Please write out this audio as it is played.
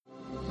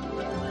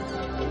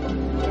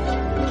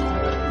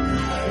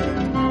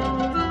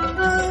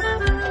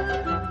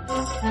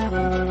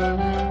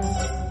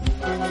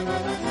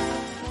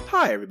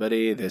Hi,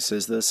 everybody. This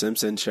is The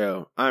Simpsons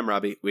Show. I'm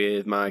Robbie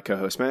with my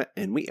co-host Matt,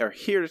 and we are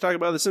here to talk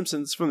about The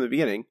Simpsons from the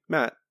beginning.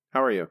 Matt,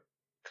 how are you?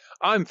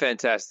 I'm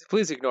fantastic.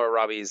 Please ignore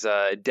Robbie's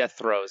death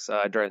throes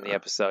during the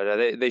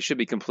episode. They should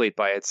be complete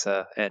by its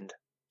end.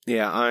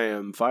 Yeah, I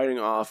am fighting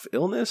off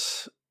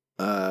illness.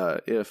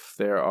 If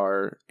there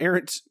are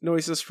errant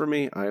noises from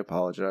me, I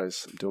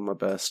apologize. I'm doing my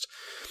best.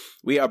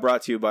 We are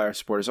brought to you by our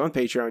supporters on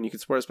Patreon. You can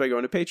support us by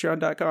going to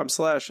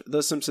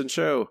patreon.com/The Simpsons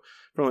Show.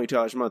 For only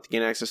 $2 a month, you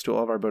gain access to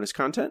all of our bonus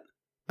content.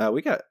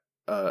 We got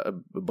a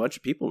bunch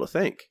of people to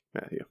thank,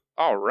 Matthew.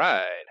 All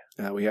right.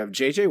 We have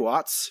JJ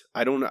Watts.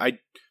 I don't know.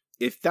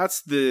 If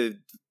that's the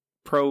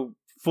pro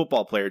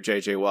football player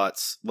JJ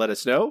Watts, let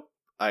us know.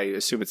 I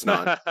assume it's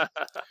not.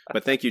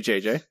 But thank you,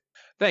 JJ.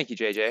 Thank you,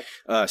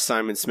 JJ.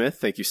 Simon Smith.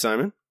 Thank you,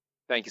 Simon.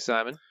 Thank you,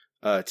 Simon.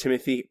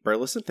 Timothy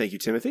Burleson. Thank you,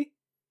 Timothy.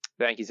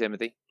 Thank you,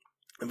 Timothy.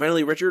 And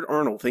finally, Richard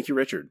Arnold. Thank you,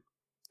 Richard.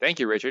 Thank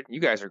you, Richard.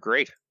 You guys are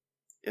great.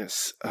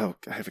 Yes. Oh,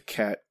 I have a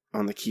cat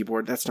on the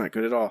keyboard. That's not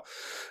good at all.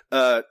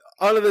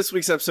 On to this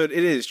week's episode.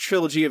 It is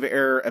Trilogy of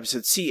Error,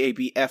 episode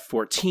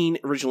CABF14,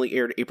 originally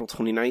aired April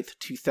 29th,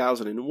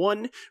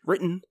 2001,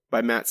 written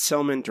by Matt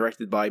Selman,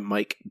 directed by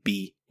Mike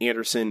B.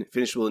 Anderson,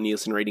 finished with a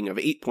Nielsen rating of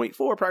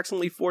 8.4,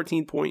 approximately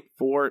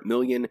 14.4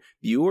 million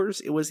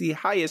viewers. It was the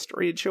highest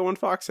rated show on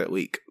Fox that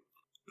week.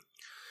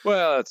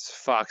 Well, it's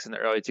Fox in the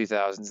early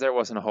 2000s. There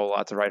wasn't a whole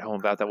lot to write home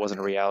about. That wasn't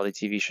a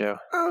reality TV show.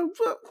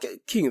 Well,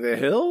 King of the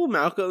Hill,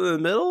 Malcolm in the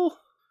Middle,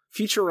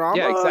 Futurama,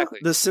 yeah, exactly.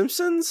 The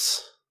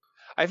Simpsons.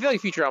 I feel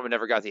like Futurama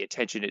never got the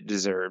attention it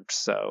deserved,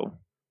 so...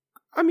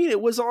 I mean,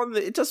 it was on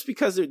the... Just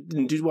because it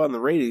didn't do well in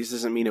the ratings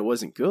doesn't mean it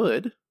wasn't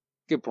good.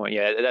 Good point.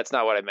 Yeah, that's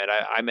not what I meant.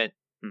 I meant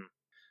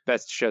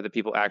best show that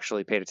people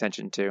actually paid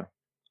attention to.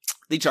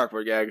 The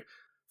chalkboard gag.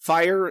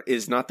 Fire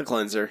is not the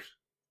cleanser.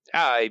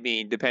 I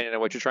mean, depending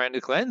on what you're trying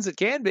to cleanse, it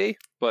can be,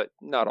 but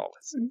not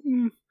always.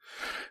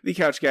 The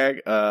couch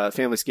gag.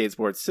 Family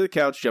skateboards to the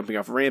couch, jumping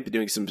off a ramp and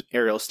doing some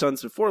aerial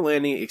stunts before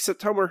landing,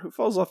 except Homer, who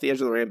falls off the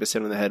edge of the ramp, is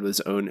hit on the head with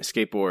his own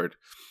skateboard.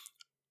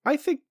 I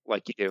think...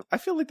 Like you do. I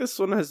feel like this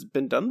one has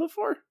been done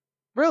before.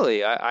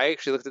 Really? I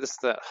actually looked at this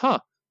and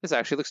thought, this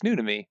actually looks new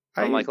to me,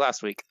 unlike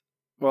last week.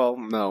 Well,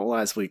 no,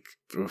 last week...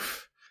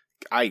 Oof.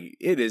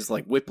 It is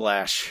like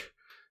whiplash.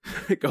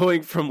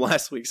 Going from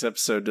last week's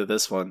episode to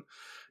this one.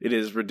 It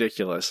is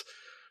ridiculous.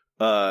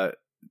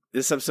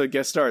 This episode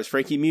guest stars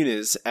Frankie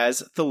Muniz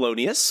as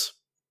Thelonious,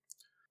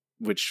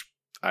 which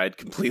I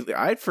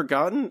had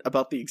forgotten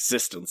about the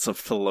existence of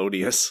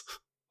Thelonious.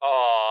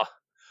 Aw,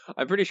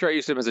 I'm pretty sure I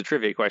used him as a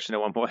trivia question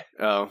at one point.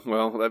 Oh,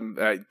 well,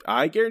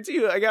 I guarantee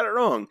you I got it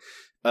wrong.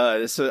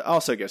 This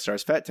also guest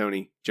stars Fat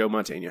Tony, Joe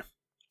Mantegna,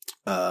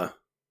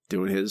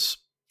 doing his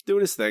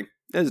thing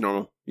as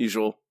normal,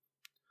 usual,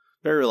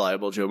 very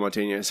reliable. Joe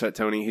Mantegna as Fat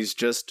Tony. He's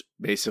just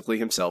basically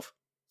himself.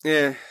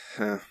 Yeah.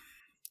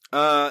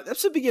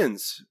 Episode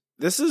begins.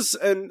 This is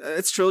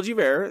it's Trilogy of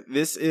Error.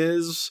 This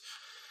is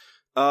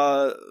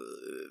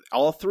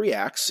all three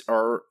acts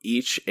are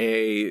each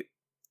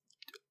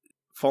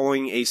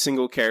following a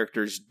single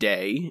character's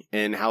day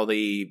and how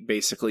they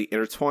basically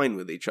intertwine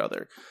with each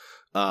other.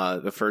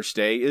 The first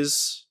day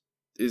is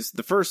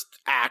the first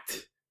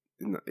act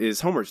is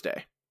Homer's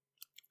day.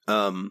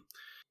 I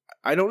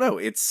don't know.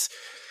 It's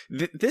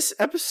this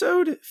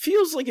episode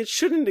feels like it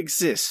shouldn't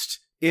exist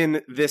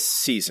in this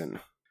season.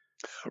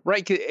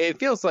 Right, it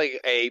feels like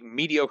a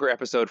mediocre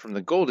episode from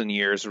the golden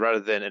years rather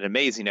than an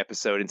amazing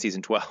episode in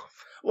season 12.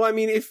 Well, I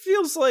mean, it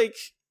feels like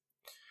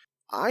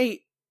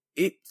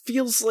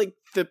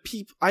the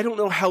people. I don't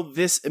know how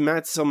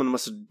Matt Selman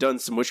must have done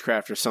some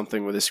witchcraft or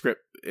something with the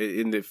script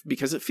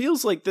because it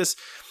feels like this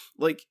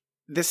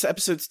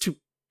episode's too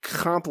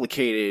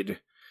complicated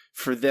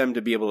for them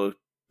to be able to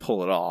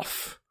pull it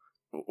off,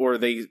 or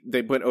they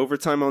went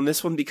overtime on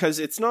this one because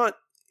it's not.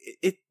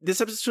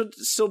 This episode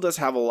still does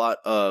have a lot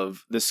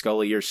of the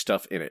Scully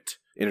stuff in it.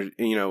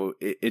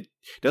 It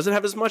doesn't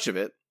have as much of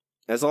it.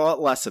 It has a lot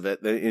less of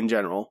it in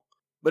general,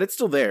 but it's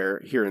still there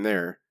here and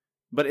there.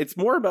 But it's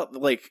more about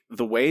like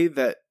the way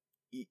that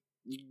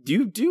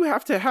you do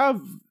have to have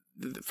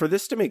for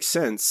this to make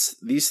sense.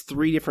 These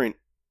three different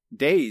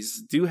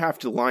days do have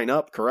to line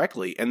up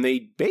correctly, and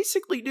they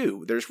basically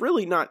do. There's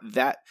really not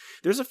that.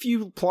 There's a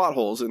few plot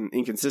holes and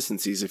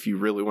inconsistencies if you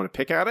really want to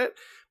pick at it,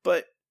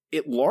 but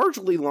it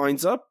largely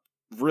lines up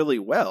really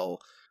well,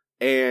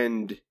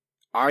 and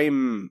I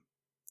don't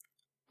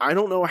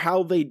know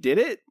how they did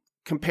it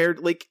compared,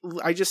 like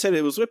I just said,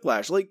 it was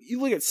whiplash. Like, you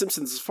look at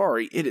Simpsons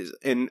Safari, it is,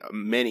 and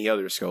many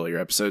other Scully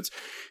episodes,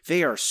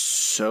 they are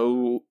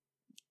so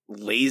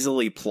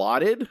lazily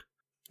plotted,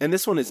 and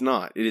this one is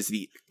not. It is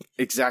the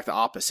exact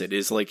opposite. It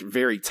is like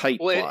very tight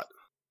plot.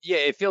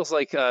 It feels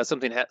like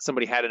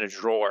somebody had in a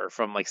drawer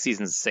from like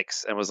season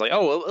 6 and was like,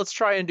 oh, well, let's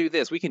try and do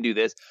this. We can do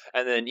this.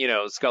 And then,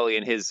 Scully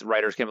and his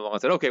writers came along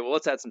and said, okay, well,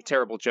 let's add some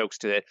terrible jokes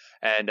to it.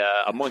 And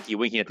a monkey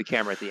winking at the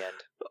camera at the end.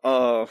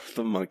 Oh,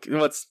 the monkey.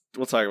 We'll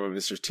talk about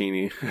Mr.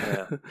 Teeny.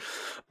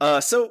 Yeah.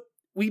 So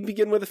we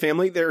begin with the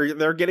family.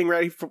 They're getting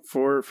ready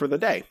for the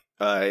day.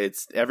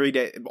 It's every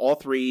day. All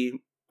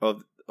three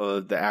of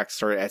The act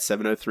started at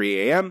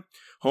 7:03 a.m.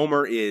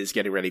 Homer is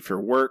getting ready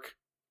for work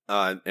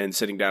and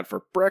sitting down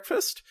for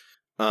breakfast.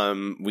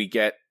 We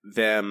get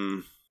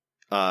them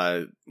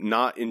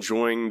not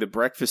enjoying the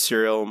breakfast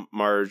cereal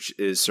Marge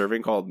is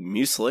serving called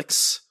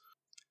Mueslix.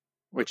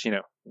 Which,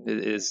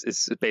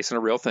 is based on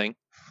a real thing.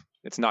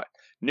 It's not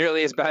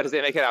nearly as bad as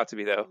they make it out to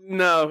be, though.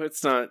 No,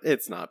 it's not.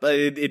 It's not. But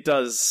it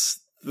does.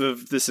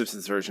 The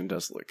Simpsons version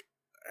does look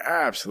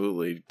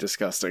absolutely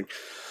disgusting.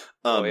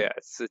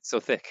 It's so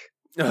thick.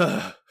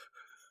 It's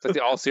like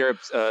the all syrup,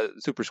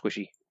 super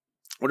squishy.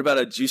 What about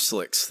a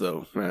Juicelix,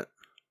 though, Matt?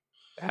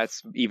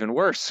 That's even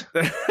worse.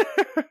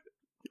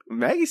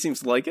 Maggie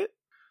seems to like it.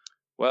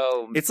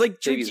 Well, it's like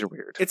babies are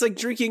weird. It's like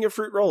drinking a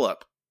fruit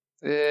roll-up.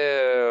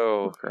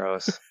 Ew,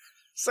 gross.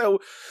 So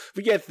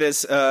we get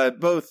this.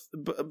 Both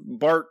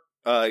Bart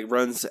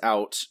runs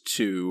out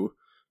to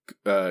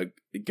go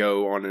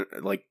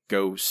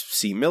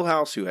see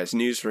Milhouse, who has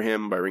news for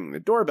him by ringing the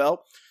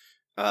doorbell.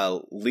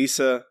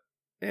 Lisa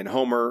and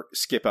Homer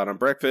skip out on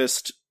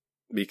breakfast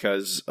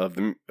because of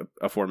the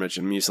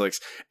aforementioned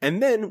Mueslix,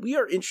 and then we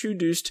are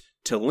introduced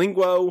to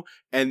Linguo,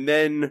 and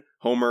then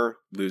Homer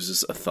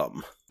loses a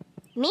thumb.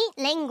 Meet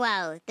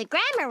Linguo, the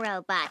grammar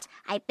robot.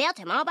 I built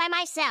him all by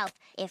myself.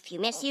 If you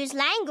misuse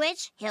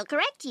language, he'll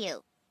correct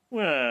you.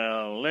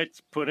 Well,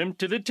 let's put him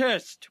to the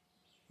test.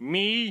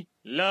 Me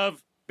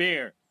love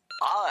beer.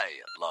 I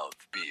love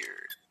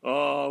beer.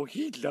 Oh,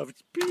 he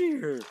loves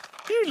beer.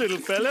 Here, little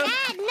fella.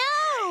 Dad,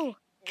 no!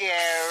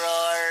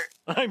 Gerard.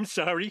 I'm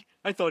sorry.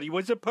 I thought he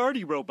was a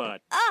party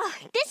robot. Oh,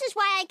 this is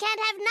why I can't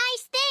have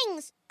nice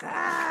things.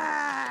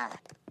 Grrr.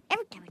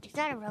 Every time I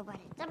design a robot,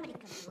 somebody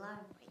comes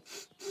along.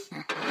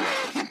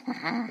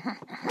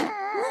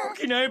 Ooh,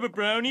 can I have a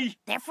brownie?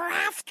 They're for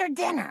after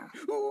dinner.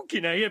 Ooh,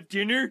 can I have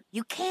dinner?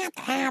 You can't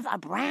have a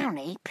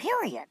brownie,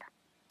 period.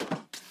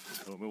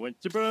 Homer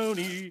wants a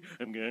brownie.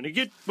 I'm gonna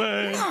get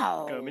one.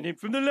 No. Coming in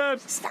from the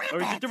left. Stop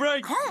or is it. it the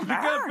right? Homer. Look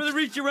out for the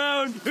reach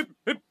around.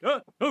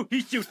 Oh,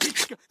 he's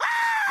shooting.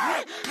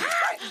 Ah!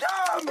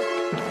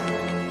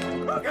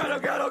 Oh, God.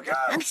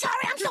 I'm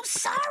sorry, I'm so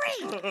sorry.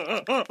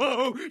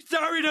 Oh,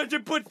 sorry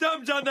doesn't put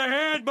thumbs on the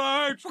hand,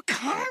 Marge. Well,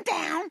 calm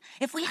down.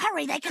 If we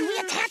hurry, they can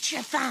reattach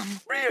your thumb.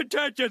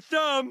 Reattach a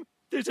thumb?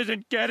 This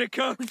isn't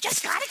Gattaca. We've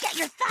just got to get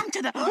your thumb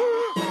to the...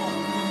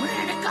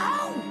 Where'd it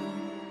go?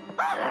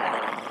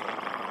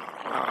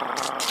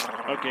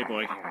 Okay,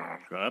 boy.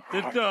 Drop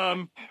the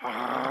thumb.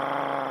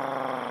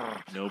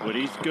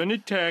 Nobody's gonna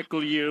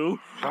tackle you.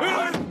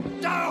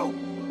 No!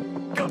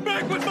 Come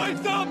back with my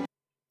thumb!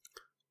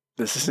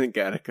 This isn't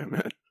Gattaca,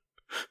 man.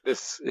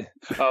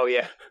 Oh,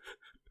 yeah.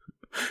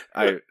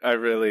 I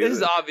really... This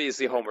is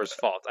obviously Homer's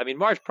fault. I mean,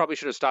 Marge probably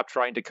should have stopped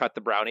trying to cut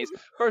the brownies.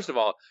 First of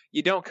all,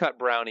 you don't cut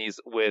brownies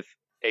with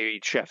a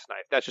chef's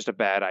knife. That's just a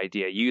bad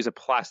idea. You use a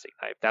plastic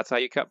knife. That's how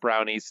you cut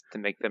brownies, to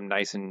make them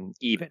nice and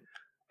even.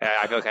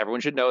 I feel like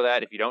everyone should know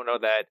that. If you don't know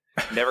that,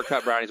 never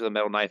cut brownies with a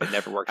metal knife. It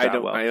never works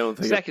out well. I don't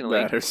think it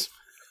matters.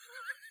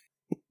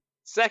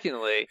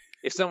 Secondly,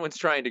 if someone's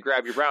trying to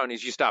grab your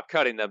brownies, you stop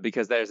cutting them,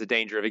 because there's a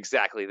danger of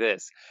exactly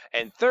this.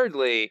 And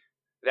thirdly,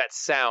 that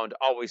sound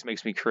always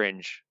makes me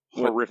cringe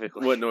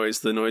horrifically. What noise?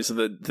 The noise of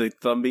the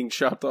thumb being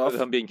chopped off? The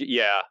thumb being,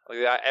 yeah.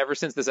 Ever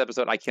since this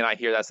episode, I cannot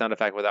hear that sound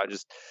effect without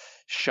just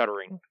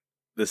shuddering.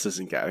 This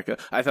isn't Gattaca.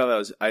 I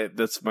thought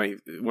that's one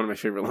of my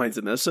favorite lines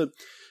in this. So,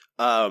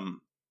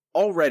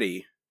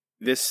 already,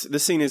 this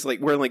scene is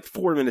we're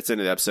 4 minutes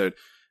into the episode,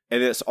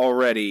 and this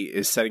already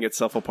is setting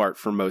itself apart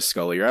from most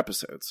Scullier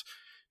episodes,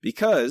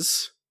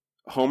 because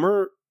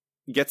Homer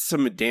gets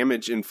some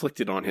damage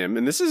inflicted on him,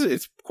 and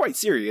it's quite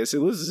serious. He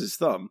loses his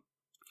thumb,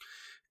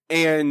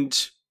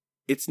 and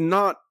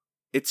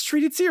it's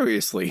treated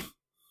seriously.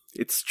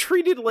 It's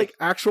treated like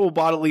actual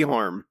bodily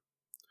harm.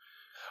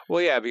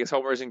 Well, yeah, because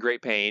Homer is in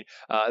great pain.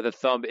 The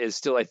thumb is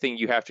still a thing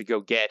you have to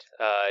go get.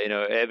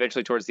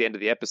 Eventually towards the end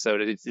of the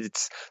episode,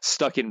 it's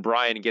stuck in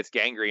Brian and gets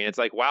gangrene. It's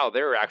like, wow,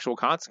 there are actual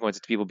consequences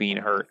to people being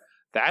hurt.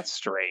 That's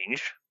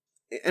strange.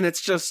 And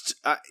it's just,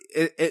 I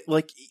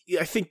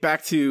think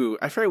back to,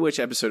 I forget which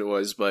episode it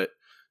was, but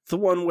the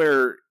one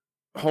where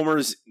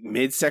Homer's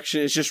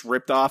midsection is just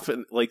ripped off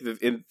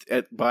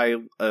by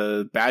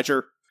a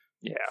badger.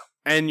 Yeah.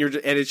 And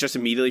it's just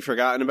immediately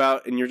forgotten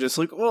about, and you're just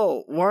like,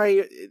 well,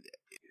 why?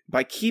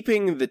 By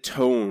keeping the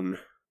tone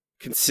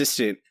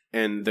consistent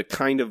and the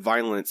kind of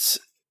violence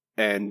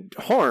and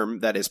harm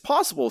that is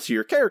possible to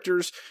your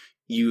characters,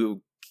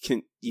 you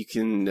can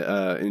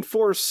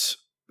enforce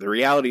the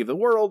reality of the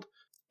world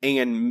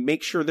and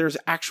make sure there's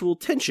actual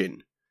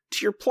tension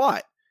to your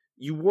plot.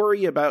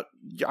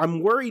 I'm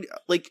worried,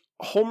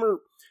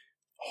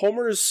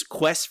 Homer's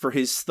quest for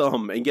his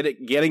thumb and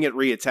getting it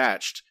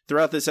reattached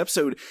throughout this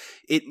episode,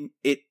 it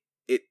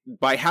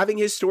by having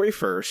his story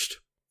first,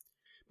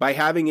 by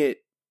having it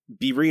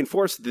be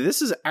reinforced that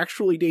this is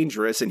actually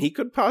dangerous and he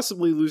could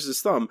possibly lose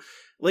his thumb.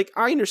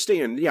 I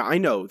understand. Yeah, I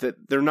know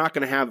that they're not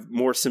going to have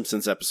more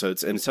Simpsons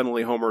episodes and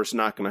suddenly Homer's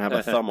not going to have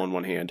a thumb on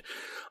one hand.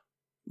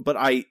 But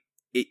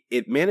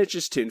it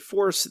manages to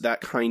enforce that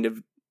kind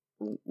of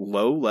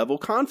low-level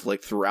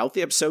conflict throughout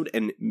the episode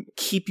and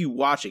keep you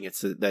watching.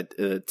 It's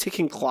that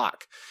ticking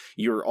clock.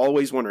 You're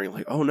always wondering,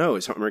 like, oh no,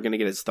 is Homer going to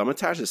get his thumb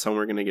attached? Is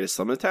Homer going to get his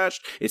thumb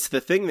attached? It's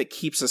the thing that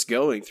keeps us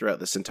going throughout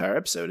this entire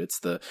episode. It's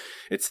the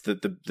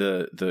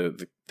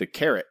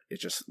carrot.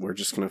 We're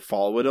just going to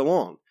follow it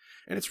along.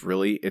 And it's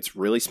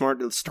really smart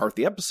to start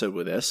the episode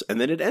with this, and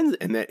then it ends,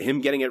 and that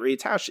him getting it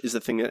reattached is the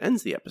thing that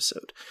ends the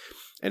episode.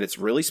 And it's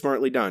really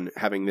smartly done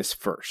having this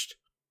first.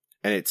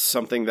 And it's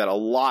something that a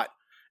lot,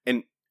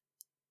 and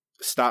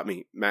stop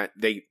me, Matt,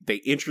 they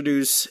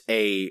introduce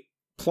a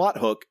plot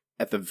hook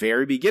at the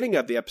very beginning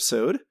of the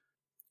episode,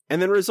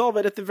 and then resolve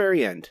it at the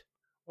very end.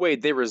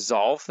 Wait, they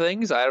resolve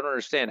things? I don't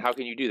understand. How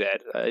can you do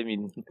that? I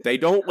mean, they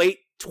don't wait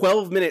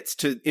 12 minutes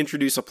to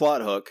introduce a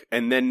plot hook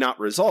and then not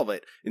resolve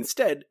it.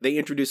 Instead, they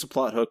introduce a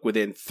plot hook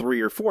within 3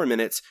 or 4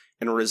 minutes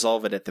and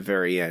resolve it at the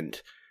very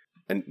end.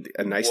 And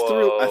a nice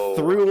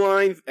through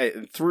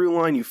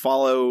line you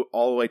follow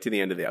all the way to the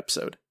end of the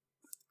episode.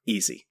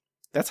 Easy.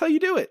 That's how you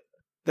do it.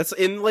 That's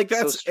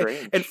so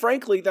strange. And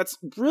frankly, that's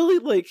really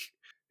like,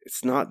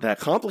 it's not that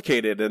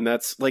complicated, and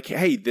that's like,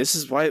 hey, this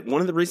is why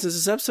one of the reasons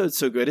this episode's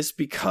so good is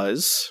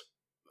because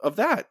of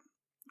that.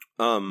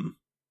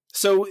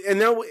 So, and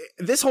now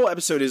this whole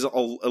episode is a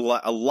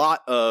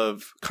lot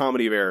of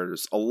comedy of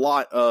errors, a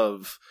lot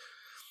of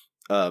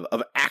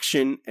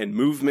action and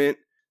movement,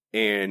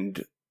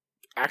 and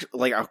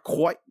like a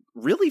quite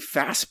really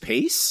fast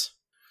pace.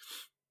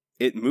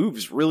 It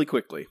moves really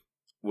quickly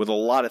with a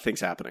lot of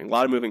things happening, a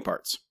lot of moving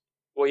parts.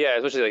 Well, yeah,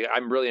 especially like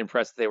I'm really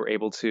impressed that they were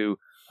able to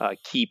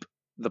keep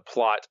the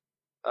plot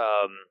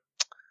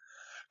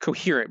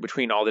coherent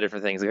between all the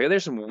different things. Like,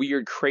 there's some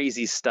weird,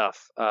 crazy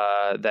stuff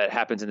that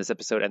happens in this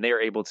episode, and they are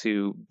able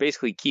to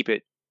basically keep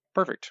it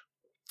perfect.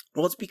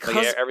 Well, it's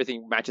because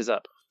everything matches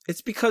up.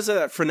 It's because of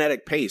that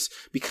frenetic pace.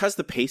 Because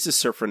the pace is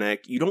so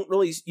frenetic, they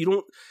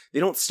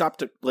don't stop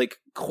to like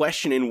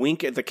question and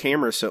wink at the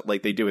camera so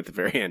like they do at the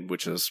very end,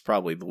 which is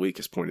probably the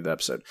weakest point of the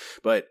episode.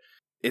 But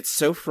it's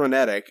so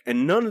frenetic,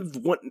 and none of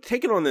what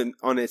taken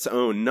on its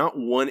own, not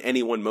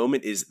any one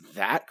moment is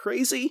that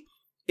crazy.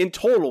 In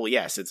total,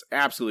 yes, it's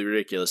absolutely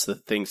ridiculous the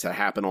things that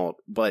happen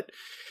but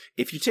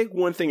if you take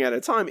one thing at a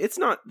time, it's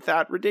not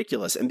that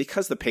ridiculous. And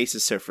because the pace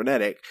is so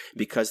frenetic,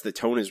 because the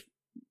tone is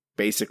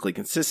basically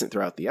consistent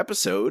throughout the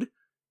episode,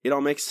 it all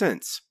makes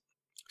sense.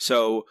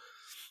 So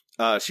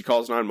she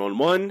calls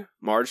 911,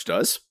 Marge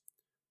does,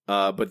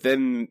 but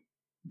then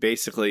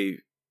basically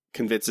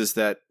convinces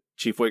that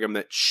Chief Wiggum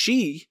that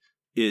she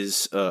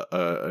is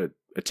a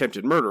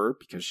attempted murderer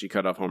because she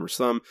cut off Homer's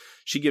thumb.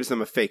 She gives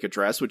them a fake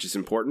address, which is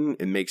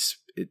important. It makes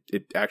it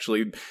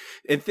actually,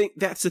 and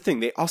that's the thing.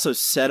 They also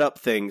set up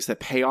things that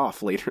pay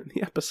off later in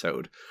the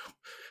episode.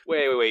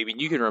 Wait. I mean,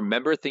 you can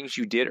remember things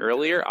you did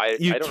earlier? I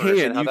don't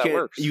understand how that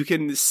works. You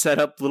can set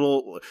up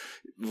little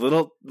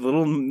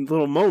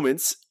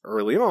moments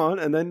early on,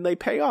 and then they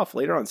pay off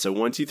later on. So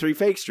 123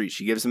 Fake Street,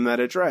 she gives them that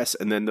address,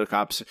 and then the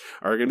cops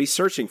are going to be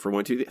searching for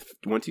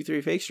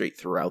 123 Fake Street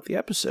throughout the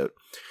episode.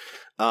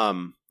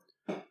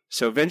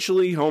 So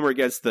eventually, Homer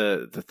gets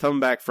the thumb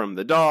back from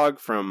the dog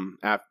from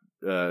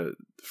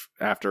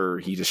after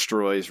he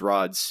destroys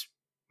Rod's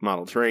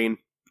model train.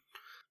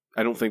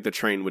 I don't think the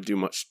train would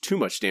do too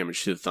much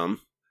damage to the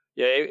thumb.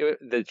 Yeah,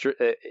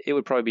 it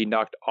would probably be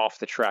knocked off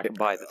the track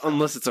by the thumb.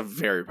 Unless it's a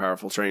very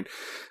powerful train.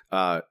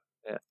 Yeah.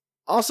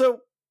 Also,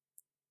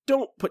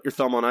 don't put your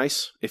thumb on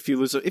ice. If you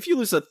lose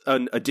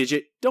a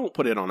digit, don't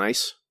put it on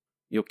ice.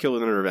 You'll kill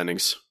the nerve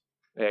endings.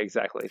 Yeah,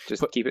 exactly.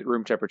 Just keep it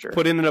room temperature.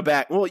 Put it in a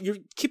bag. Well,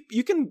 you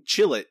can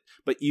chill it,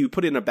 but you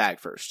put it in a bag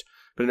first.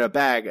 Put it in a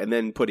bag and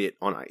then put it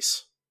on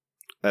ice.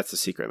 That's the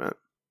secret, man.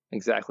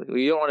 Exactly. Well,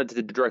 you don't want it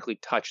to directly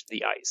touch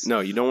the ice. No,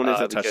 you don't want it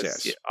to touch the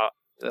ice.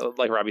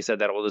 Like Robbie said,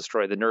 that will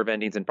destroy the nerve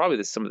endings and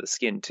probably some of the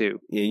skin too.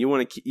 Yeah, you don't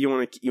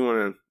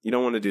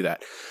want to do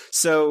that.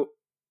 So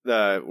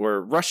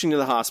we're rushing to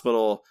the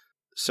hospital.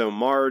 So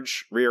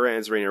Marge rear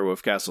ends Rainier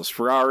Wolfcastle's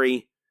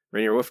Ferrari.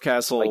 Rainier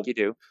Wolfcastle, like you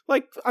do.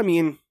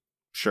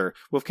 Sure.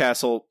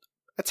 Wolfcastle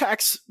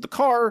attacks the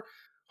car.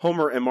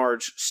 Homer and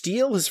Marge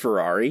steal his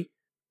Ferrari.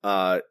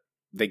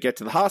 They get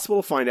to the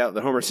hospital, find out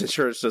that Homer's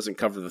insurance doesn't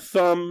cover the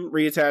thumb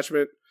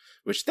reattachment,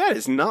 which that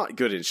is not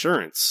good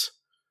insurance.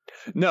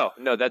 No,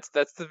 that's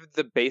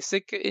the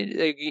basic.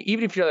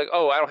 Even if you're like,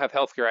 oh, I don't have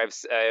healthcare, I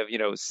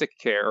have sick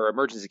care or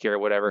emergency care or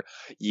whatever.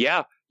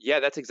 Yeah,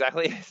 that's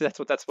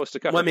what that's supposed to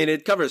cover. Well, I mean,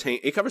 it covers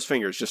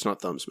fingers, just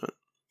not thumbs, man.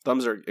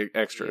 Thumbs are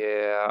extra.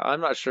 Yeah, I'm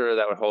not sure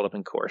that would hold up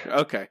in court.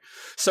 Okay,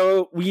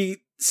 so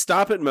we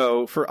stop at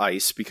Mo for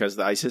ice because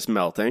the ice is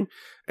melting.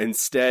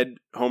 Instead,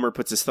 Homer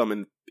puts his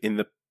thumb in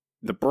the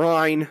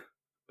brine.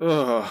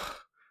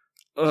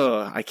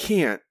 I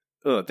can't.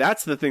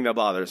 That's the thing that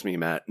bothers me,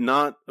 Matt.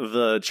 Not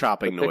the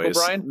chopping noise.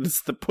 Brine?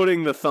 It's the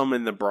putting the thumb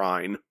in the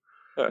brine.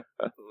 I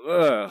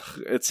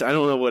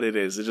don't know what it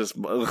is. It's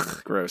just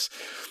gross.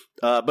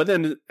 But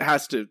then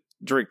has to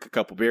drink a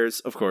couple beers,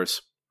 of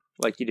course.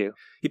 Like you do.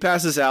 He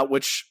passes out,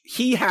 which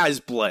he has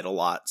bled a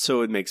lot,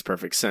 so it makes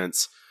perfect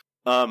sense.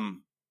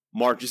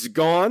 Marge is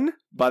gone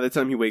by the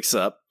time he wakes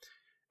up.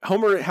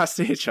 Homer has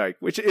to hitchhike,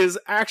 which is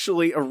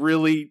actually a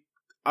really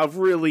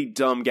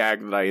dumb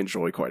gag that I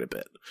enjoy quite a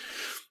bit.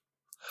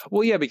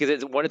 Well, yeah, because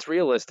it's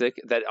realistic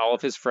that all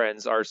of his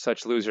friends are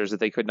such losers that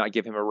they could not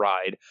give him a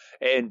ride,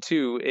 and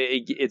two,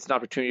 it's an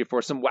opportunity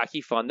for some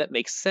wacky fun that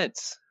makes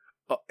sense.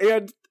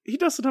 And he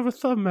doesn't have a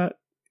thumb, Matt.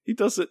 He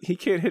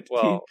can't hit.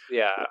 Well,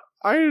 yeah.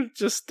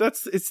 It's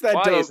that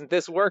Why dumb. isn't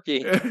this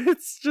working?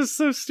 It's just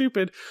so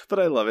stupid, but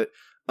I love it.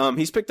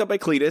 He's picked up by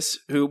Cletus,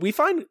 who we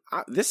find,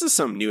 this is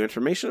some new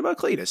information about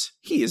Cletus.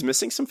 He is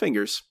missing some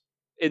fingers.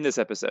 In this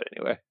episode,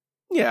 anyway.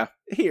 Yeah,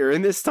 here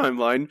in this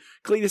timeline,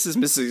 Cletus is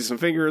missing some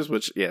fingers,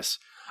 which, yes.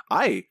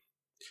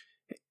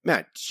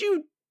 Matt,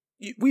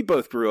 we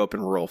both grew up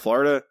in rural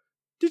Florida.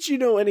 Did you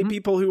know any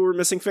people who were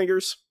missing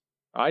fingers?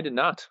 I did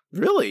not.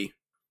 Really?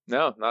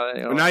 No,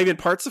 not even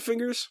parts of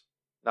fingers?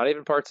 Not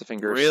even parts of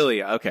fingers.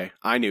 Really? Okay,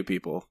 I knew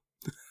people.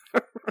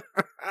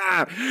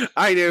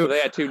 I knew. Well, they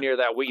had too near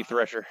that wheat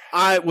thresher.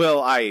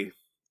 My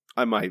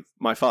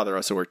father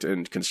also worked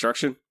in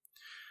construction,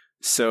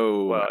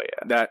 so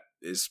that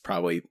is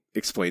probably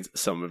explains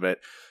some of it.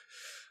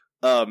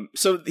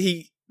 So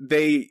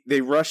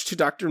they rush to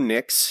Dr.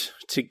 Nix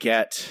to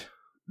get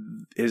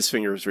his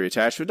fingers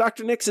reattached, but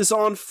Dr. Nix is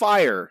on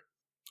fire,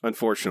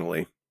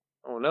 unfortunately.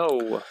 Oh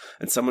no!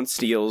 And someone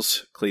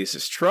steals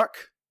Cletus'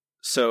 truck,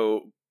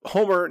 so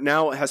Homer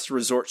now has to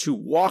resort to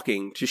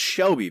walking to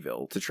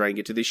Shelbyville to try and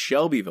get to the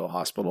Shelbyville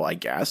hospital, I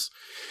guess.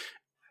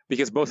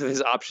 Because both of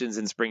his options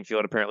in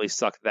Springfield apparently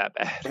suck that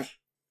bad.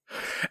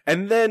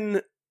 And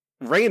then,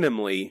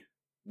 randomly,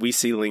 we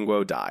see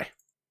Linguo die.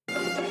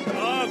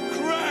 Oh,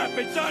 crap!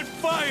 It's on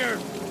fire!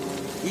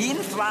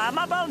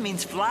 Inflammable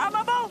means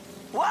flammable?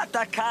 What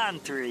a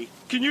country!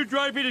 Can you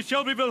drive me to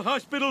Shelbyville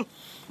Hospital?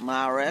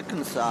 I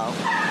reckon so.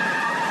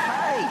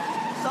 Hey,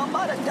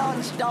 somebody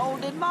done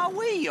stolen my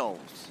wheels.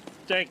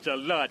 Thanks a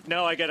lot.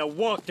 Now I gotta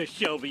walk to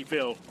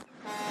Shelbyville.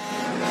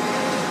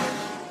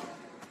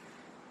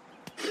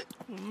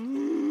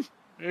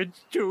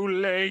 It's too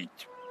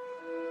late.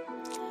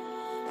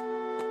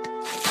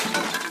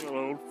 Well,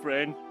 old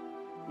friend,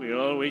 we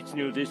always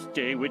knew this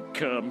day would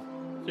come.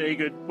 Say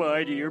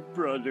goodbye to your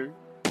brother.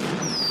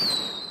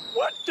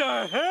 What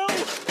the hell?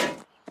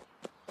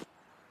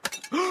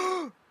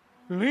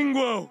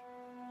 Linguo!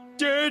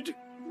 Dead?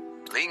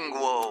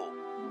 Linguo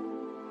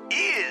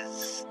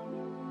is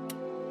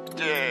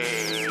dead.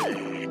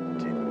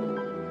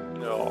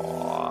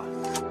 Aww.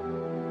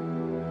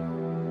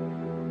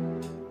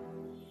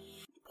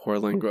 Poor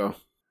Linguo.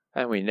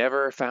 And we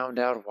never found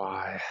out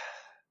why. At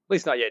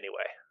least not yet,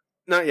 anyway.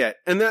 Not yet.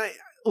 And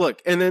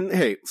then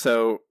hey,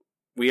 so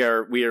we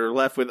are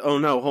left with, oh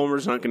no,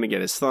 Homer's not going to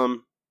get his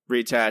thumb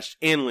reattached,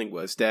 and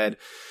Linguo's dead.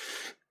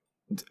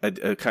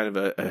 A kind of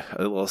a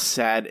little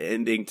sad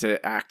ending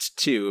to Act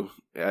 2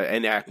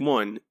 and Act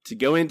 1 to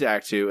go into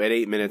Act 2 at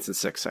 8 minutes and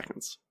 6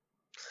 seconds.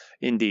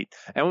 Indeed.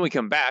 And when we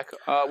come back,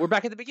 we're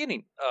back at the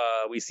beginning.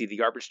 We see the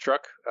garbage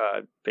truck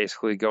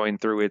basically going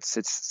through its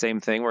same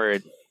thing where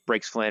it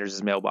breaks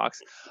Flanders' mailbox.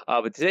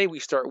 But today we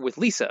start with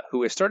Lisa,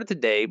 who has started the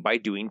day by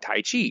doing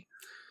Tai Chi.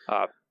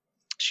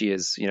 She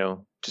is,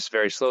 just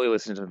very slowly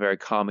listening to very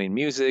calming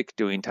music,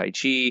 doing Tai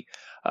Chi.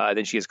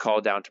 Then she is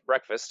called down to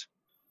breakfast.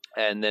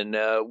 And then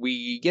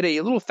we get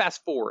a little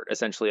fast forward,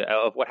 essentially,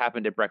 of what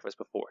happened at breakfast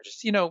before.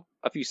 Just,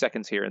 a few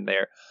seconds here and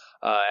there.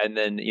 And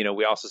then,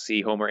 we also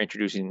see Homer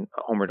introducing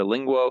Homer to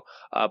Linguo.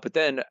 But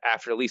then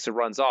after Lisa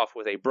runs off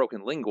with a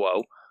broken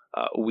Linguo,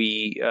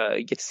 we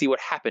get to see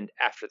what happened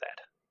after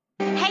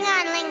that. Hang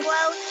on,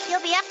 Linguo.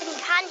 You'll be up and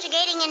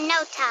conjugating in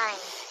no time.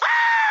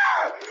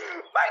 Ah!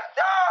 My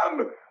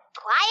thumb!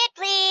 Quiet,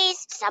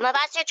 please. Some of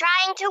us are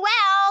trying to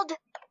weld.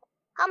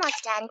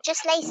 Almost done.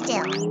 Just lay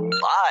still.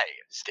 Lie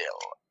still.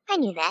 I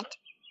knew that.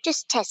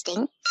 Just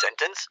testing.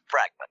 Sentence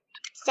fragment.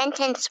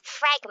 Sentence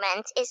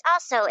fragment is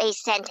also a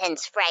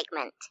sentence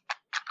fragment.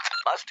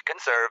 Must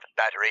conserve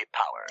battery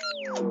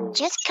power.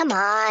 Just come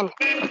on.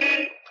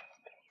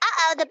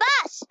 Uh-oh, the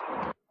bus.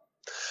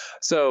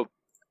 So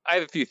I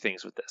have a few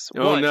things with this.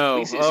 Oh, One, no.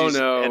 Lisa Oh, uses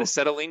no. an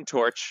acetylene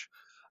torch,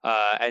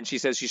 and she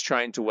says she's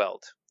trying to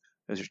weld.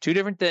 Those are two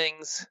different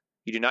things.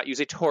 You do not use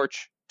a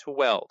torch to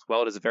weld.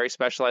 Weld is a very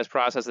specialized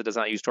process that does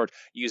not use torch.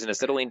 You use an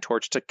acetylene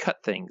torch to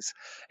cut things.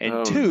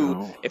 And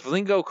two, if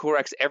Lingo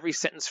corrects every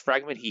sentence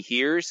fragment he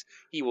hears,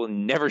 he will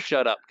never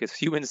shut up, because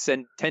humans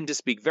tend to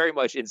speak very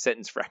much in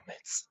sentence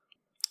fragments.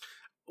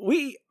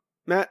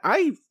 Matt,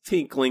 I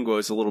think Linguo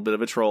is a little bit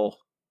of a troll.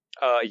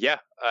 Yeah,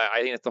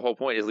 I think that's the whole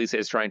point. Is Lisa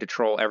is trying to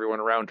troll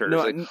everyone around her.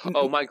 No, It's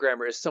like, my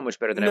grammar is so much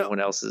better than everyone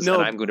else's,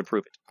 and I'm going to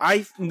prove it.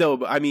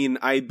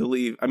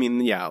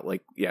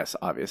 Yes,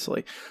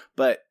 obviously.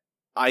 But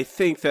I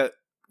think that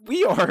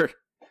we get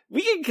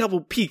a couple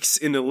peeks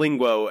into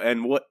Linguo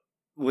and what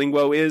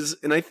Linguo is,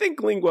 and I think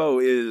Linguo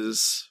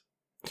is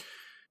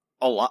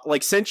a lot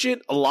like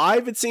sentient,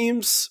 alive, it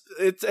seems,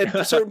 it's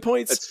at certain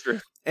points. That's true.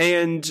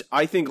 And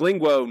I think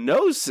Linguo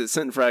knows that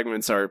sentence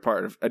fragments are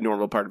a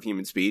normal part of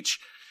human speech,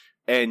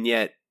 and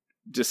yet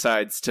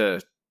decides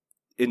to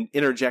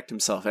interject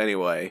himself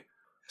anyway.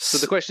 So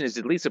the question is,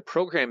 did Lisa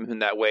program him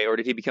that way, or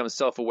did he become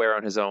self-aware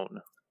on his own?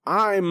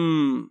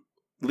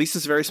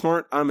 Lisa's very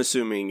smart. I'm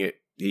assuming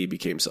he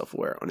became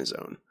self-aware on his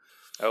own.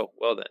 Oh,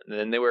 well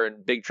then they were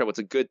in big trouble. It's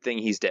a good thing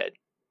he's dead.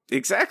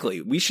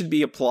 Exactly. We should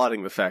be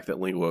applauding the fact that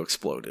Linguo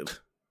exploded.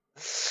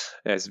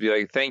 Yes, be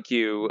like, thank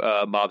you,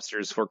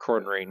 mobsters, for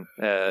cornering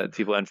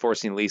people and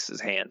forcing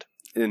Lisa's hand.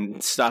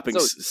 And stopping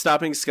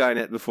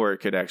Skynet before it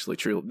could actually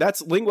truly...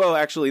 That's Linguo,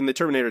 actually, in the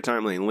Terminator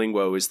timeline.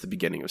 Linguo is the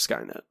beginning of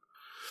Skynet.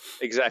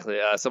 Exactly.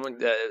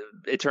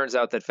 It turns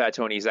out that Fat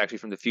Tony is actually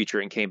from the future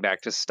and came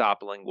back to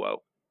stop Linguo.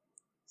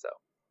 So,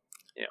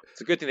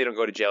 it's a good thing they don't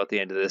go to jail at the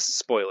end of this.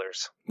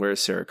 Spoilers. Where's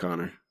Sarah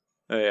Connor?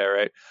 Oh, yeah,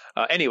 right.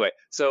 Anyway,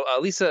 so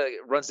Lisa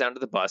runs down to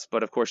the bus,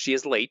 but of course she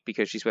is late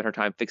because she spent her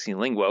time fixing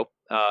Linguo,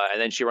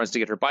 and then she runs to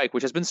get her bike,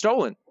 which has been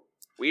stolen.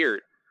 Weird.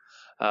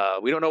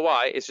 We don't know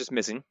why. It's just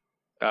missing.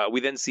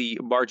 We then see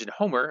Marge and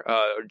Homer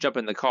jump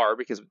in the car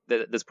because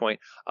at this point,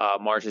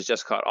 Marge has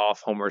just cut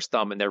off Homer's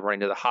thumb and they're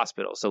running to the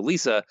hospital. So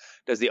Lisa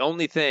does the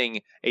only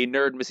thing a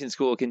nerd missing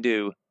school can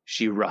do.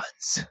 She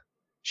runs.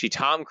 She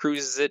Tom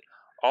Cruises it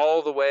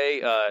all the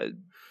way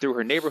through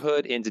her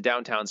neighborhood into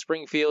downtown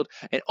Springfield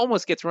and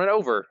almost gets run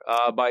over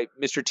by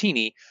Mr.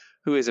 Teeny,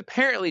 who is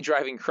apparently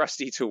driving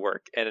Krusty to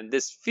work. And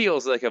this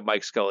feels like a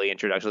Mike Scully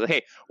introduction. Like,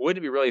 hey, wouldn't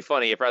it be really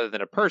funny if rather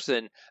than a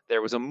person,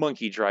 there was a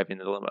monkey driving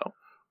the limo?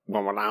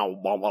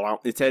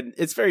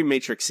 It's very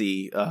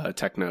Matrix-y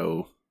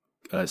techno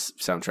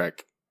soundtrack.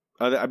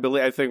 I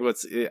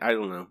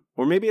don't know.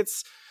 Or maybe I'm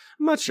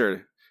not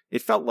sure.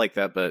 It felt like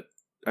that, but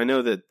I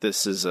know that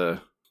this is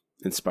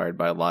inspired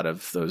by a lot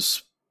of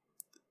those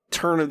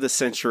turn of the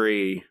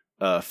century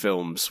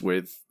films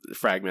with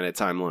fragmented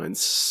timelines.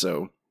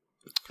 So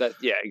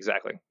yeah,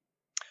 exactly.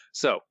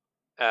 So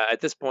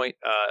at this point,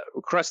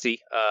 Krusty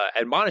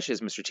admonishes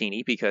Mr.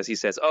 Teeny because he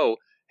says, "Oh,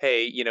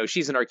 hey,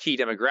 she's in our key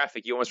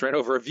demographic. You almost ran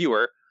over a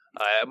viewer."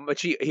 But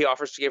he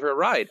offers to give her a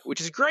ride,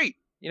 which is great.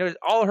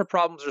 All her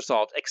problems are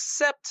solved,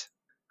 except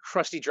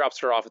Krusty drops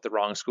her off at the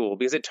wrong school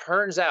because it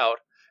turns out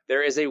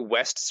there is a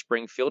West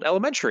Springfield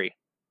Elementary.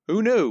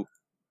 Who knew?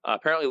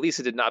 Apparently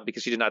Lisa did not,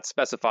 because she did not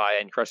specify,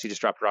 and Krusty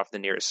just dropped her off at the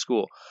nearest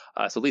school.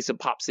 So Lisa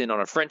pops in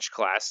on a French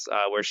class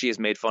where she is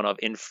made fun of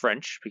in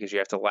French because you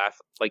have to laugh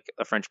like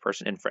a French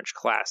person in French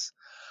class.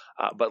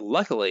 But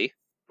luckily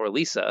for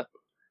Lisa,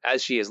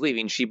 as she is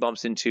leaving, she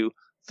bumps into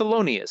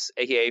Thelonious,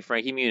 a.k.a.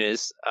 Frankie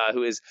Muniz,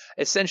 who is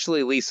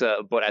essentially Lisa,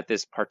 but at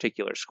this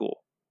particular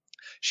school.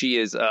 She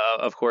is,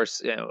 of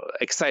course,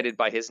 excited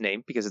by his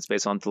name because it's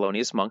based on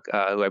Thelonious Monk,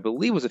 who I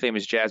believe was a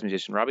famous jazz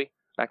musician. Robbie,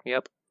 back me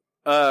up.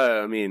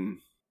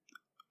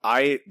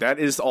 That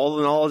is all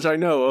the knowledge I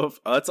know of.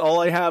 That's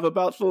all I have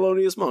about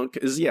Thelonious Monk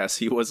is, yes,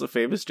 he was a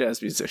famous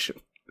jazz musician.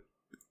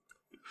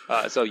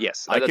 So,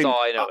 yes, that's all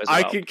I know as well.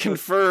 I can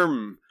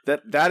confirm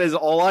that is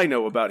all I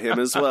know about him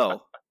as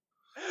well.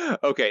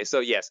 Okay, so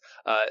yes,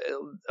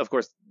 of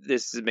course,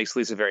 this makes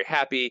Lisa very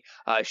happy.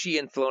 She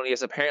and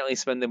Thelonious apparently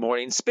spend the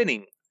morning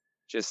spinning.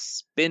 Just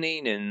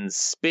spinning and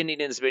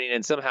spinning and spinning,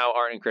 and somehow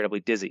aren't incredibly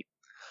dizzy.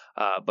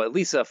 But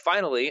Lisa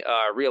finally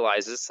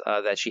realizes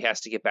that she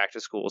has to get back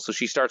to school, so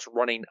she starts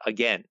running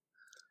again.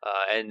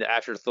 And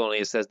after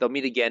Thelonious says they'll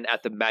meet again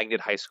at the Magnet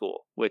High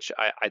School, which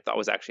I thought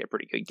was actually a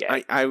pretty good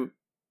gag.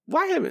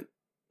 Why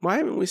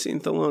haven't we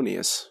seen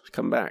Thelonious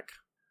come back?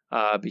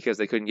 Because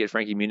they couldn't get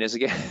Frankie Muniz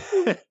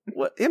again.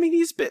 What? I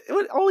mean,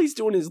 all he's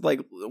doing is like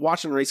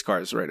watching race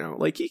cars right now.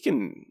 Like, he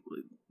can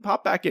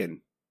pop back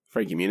in.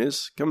 Frankie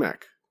Muniz, come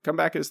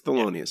back as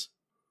Thelonious.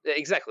 Yeah,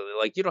 exactly.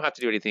 Like, you don't have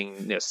to do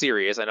anything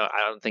serious. I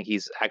don't think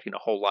he's acting a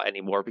whole lot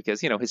anymore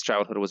because his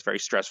childhood was very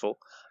stressful,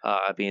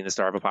 being the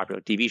star of a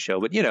popular TV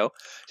show. But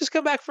just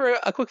come back for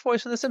a quick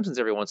voice in The Simpsons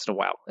every once in a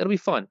while. It'll be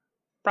fun.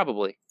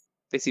 Probably.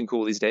 They seem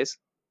cool these days.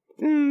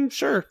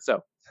 Sure.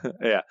 So,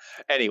 yeah.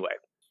 Anyway.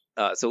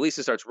 So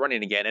Lisa starts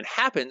running again and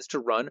happens to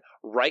run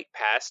right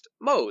past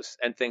Moe's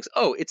and thinks,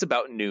 oh, it's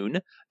about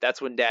noon.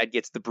 That's when Dad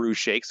gets the brew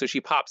shake, so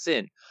she pops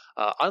in.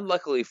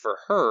 Unluckily for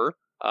her,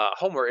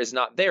 Homer is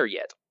not there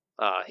yet.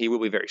 He will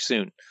be very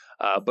soon.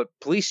 But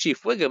Police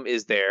Chief Wiggum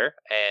is there,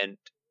 and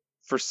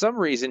for some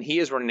reason, he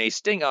is running a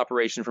sting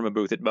operation from a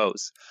booth at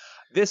Moe's.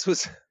 This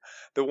was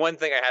the one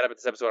thing I had up at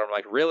this episode. I'm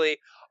like, really?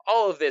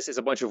 All of this is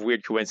a bunch of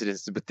weird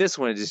coincidences, but this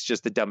one is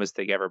just the dumbest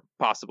thing ever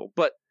possible.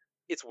 But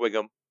it's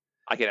Wiggum.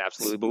 I can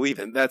absolutely believe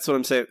it. That's what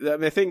I'm saying.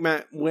 I think,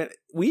 Matt, when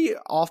we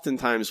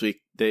oftentimes if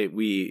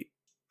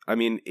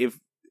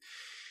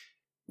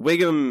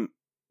Wiggum,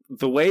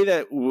 the way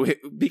that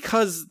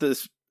because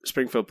the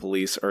Springfield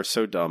police are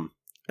so dumb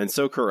and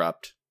so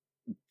corrupt,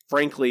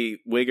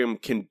 frankly,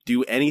 Wiggum can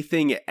do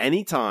anything at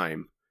any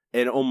time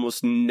and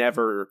almost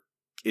never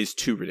is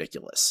too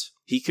ridiculous.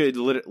 He could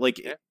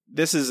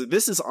This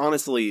is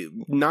honestly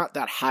not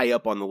that high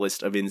up on the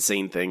list of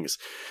insane things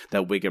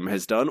that Wiggum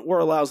has done or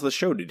allows the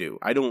show to do.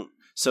 As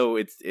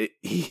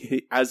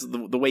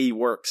the way he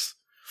works,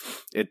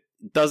 it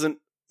doesn't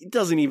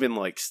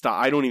even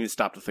stop. I don't even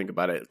stop to think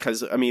about it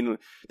because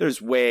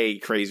there's way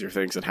crazier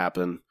things that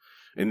happen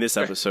in this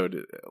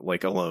episode,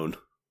 alone.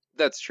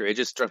 That's true. It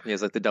just struck me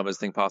as the dumbest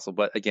thing possible.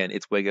 But again,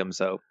 it's Wiggum,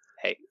 so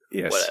hey,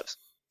 yes. Whatevs.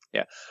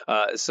 Yeah.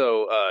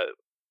 So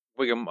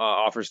Wiggum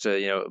offers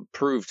to,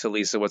 prove to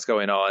Lisa what's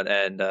going on.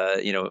 And,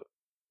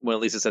 when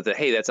Lisa said that,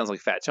 hey, that sounds like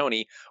Fat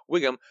Tony,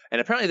 Wiggum,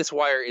 and apparently this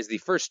wire is the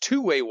first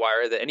two-way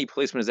wire that any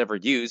policeman has ever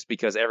used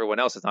because everyone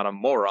else is not a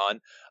moron,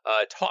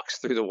 talks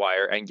through the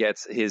wire and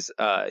gets his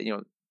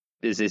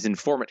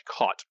informant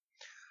caught.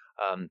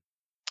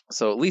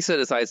 So Lisa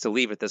decides to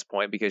leave at this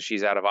point because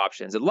she's out of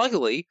options. And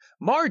luckily,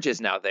 Marge is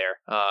now there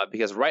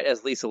because right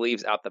as Lisa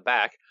leaves out the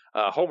back,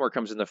 Homer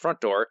comes in the front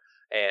door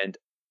and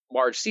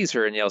Marge sees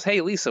her and yells,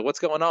 hey, Lisa, what's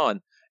going on?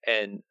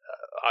 And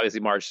obviously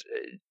Marge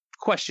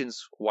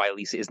questions why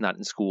Lisa is not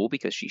in school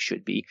because she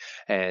should be.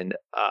 And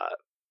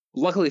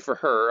luckily for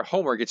her,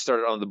 Homer gets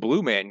started on the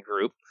Blue Man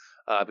group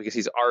because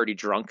he's already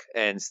drunk.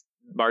 And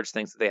Marge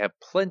thinks that they have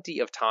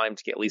plenty of time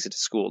to get Lisa to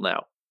school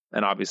now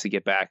and obviously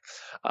get back.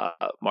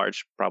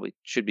 Marge probably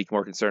should be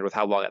more concerned with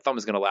how long that thumb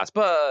is going to last.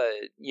 But,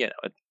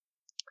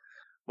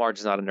 Marge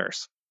is not a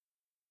nurse.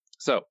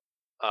 So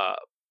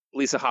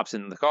Lisa hops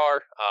in the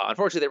car.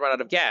 Unfortunately, they run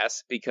out of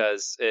gas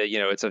because,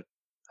 it's a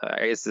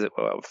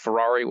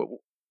Ferrari.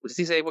 What does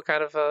he say? What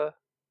kind of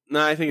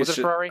No, I think it's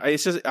a Ferrari.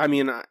 It's just. I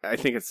mean, I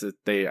think it's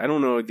I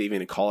don't know if they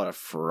even call it a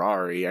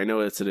Ferrari. I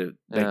know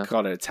they call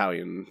it an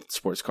Italian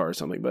sports car or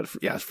something. But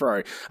yeah, it's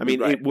Ferrari. I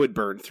mean, It would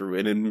burn through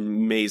an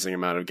amazing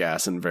amount of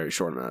gas in a very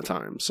short amount of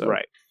time. So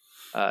right.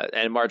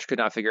 And Marge could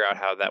not figure out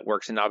how that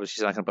works, and obviously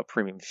she's not going to put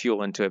premium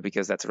fuel into it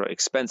because that's really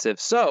expensive.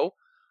 So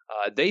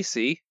they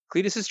see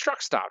Cletus's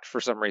truck stopped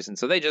for some reason,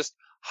 so they just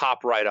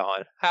hop right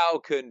on. How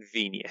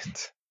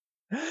convenient.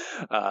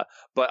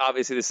 But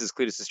obviously this is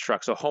Cletus's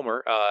truck, so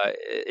Homer,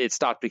 it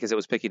stopped because it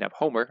was picking up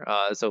Homer.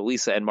 So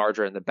Lisa and Marge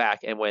are in the back,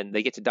 and when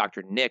they get to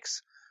Dr.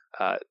 Nick's,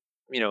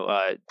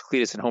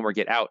 Cletus and Homer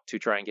get out to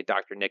try and get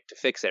Dr. Nick to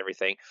fix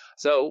everything.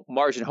 So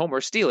Marge and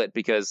Homer steal it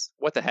because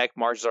what the heck,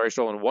 Marge has already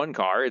stolen one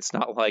car. It's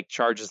not like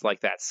charges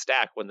like that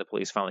stack when the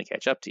police finally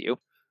catch up to you.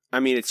 I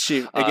mean, it's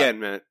cheap. Again,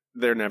 man,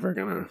 they're never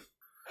gonna.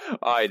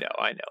 I know.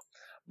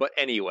 But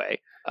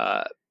anyway,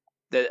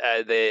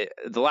 the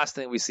last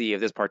thing we see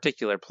of this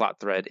particular plot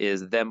thread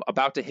is them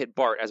about to hit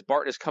Bart as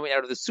Bart is coming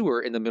out of the sewer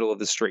in the middle of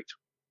the street.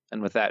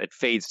 And with that, it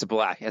fades to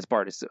black as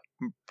Bart is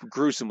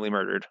gruesomely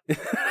murdered.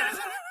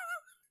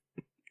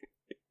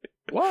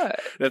 What?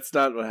 That's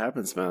not what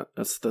happens, Matt.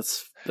 That's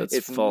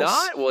it's false.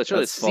 Not? Well, it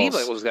really seemed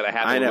like what was going to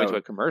happen when we went to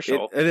a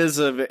commercial.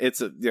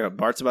 It's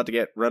Bart's about to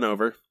get run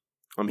over.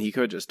 He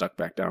could just duck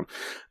back down.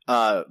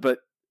 But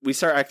we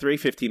start Act 3,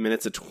 15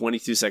 minutes and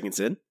 22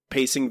 seconds in.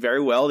 Pacing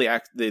very well.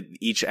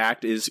 Each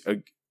act is a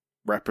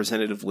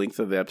representative length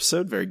of the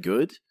episode. Very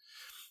good.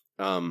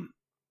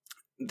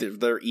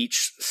 They're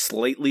each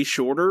slightly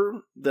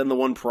shorter than the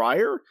one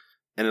prior,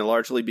 and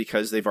largely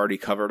because they've already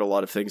covered a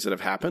lot of things that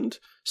have happened,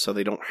 so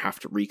they don't have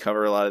to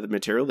recover a lot of the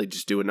material. They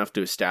just do enough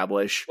to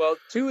establish. Well,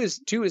 two is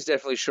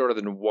definitely shorter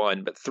than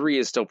 1, but 3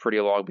 is still pretty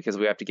long because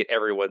we have to get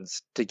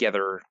everyone's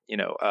together,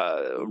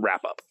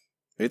 wrap up.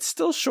 It's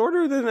still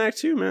shorter than Act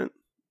 2, man.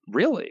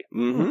 Really?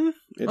 Mm-hmm.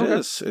 It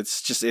is.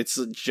 It's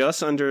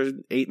just under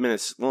 8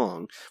 minutes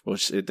long,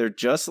 which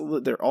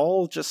they're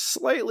all just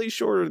slightly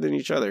shorter than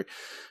each other.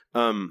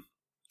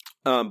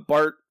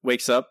 Bart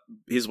wakes up.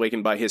 He's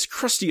wakened by his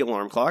crusty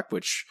alarm clock,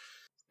 which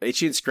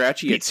Itchy and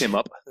Scratchy beats him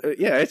up.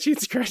 Itchy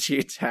and Scratchy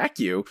attack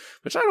you,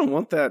 which I don't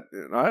want that.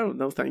 I don't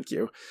know. Thank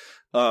you.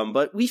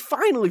 But we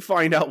finally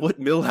find out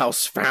what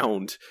Milhouse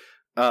found,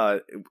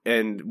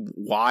 and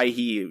why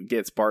he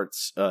gets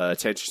Bart's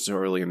attention so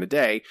early in the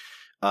day.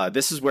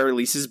 This is where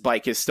Lisa's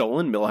bike is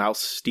stolen. Milhouse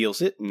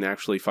steals it and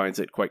actually finds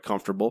it quite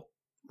comfortable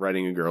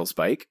riding a girl's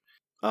bike.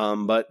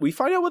 But we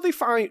find out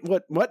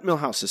what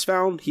Milhouse has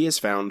found. He has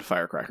found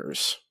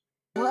firecrackers.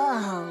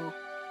 Whoa.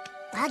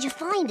 How'd you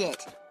find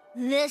it?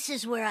 This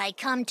is where I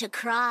come to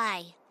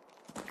cry.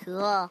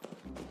 Cool.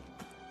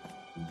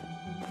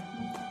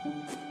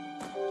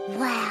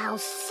 Wow,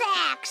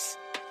 sacks!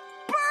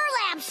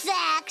 Burlap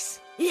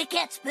sacks! It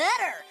gets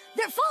better.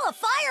 They're full of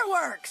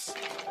fireworks.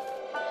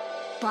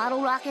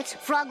 Bottle rockets,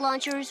 frog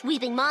launchers,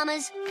 weeping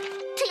mamas,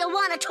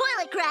 Tijuana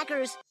toilet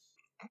crackers.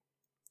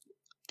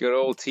 Good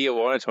old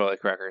Tijuana toilet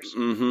crackers.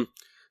 Mm-hmm.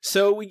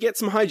 So we get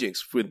some hijinks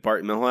with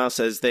Bart and Milhouse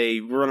as they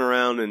run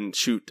around and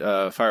shoot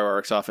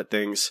fireworks off at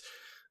things.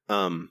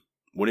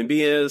 Wouldn't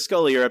be a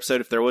Scullier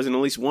episode if there wasn't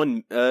at least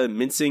one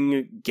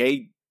mincing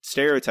gay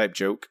stereotype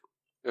joke.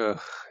 Ugh,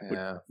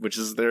 yeah. Which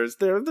is there's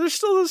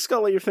still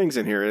Scullier things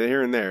in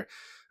here and there.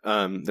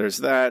 There's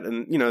that,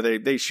 and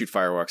they shoot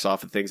fireworks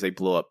off at things. They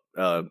blow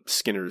up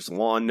Skinner's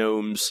lawn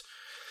gnomes,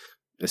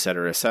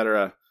 etc.,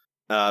 etc.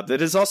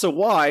 That is also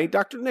why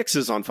Dr. Nick's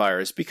is on fire,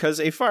 is because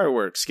a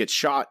fireworks gets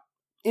shot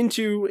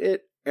into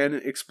it and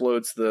it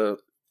explodes the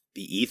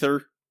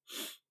ether.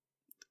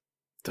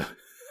 The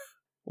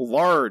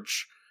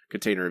large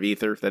container of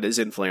ether that is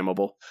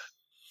inflammable.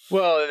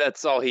 Well,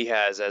 that's all he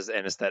has as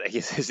anesthetic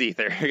is his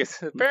ether.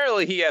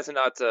 Apparently he has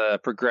not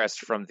progressed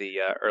from the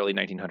early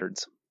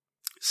 1900s.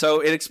 So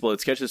it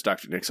explodes, catches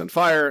Dr. Nick's on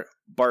fire.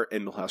 Bart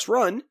and Milhouse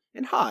run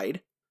and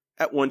hide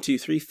at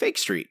 123 Fake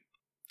Street.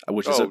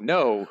 Which is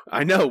no.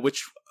 I know,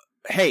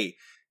 hey,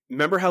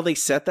 remember how they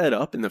set that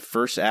up in the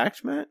first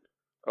act, Matt?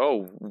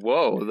 Oh,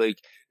 whoa. Like,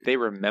 they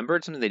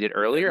remembered something they did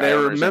earlier? They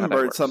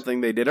remembered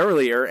something they did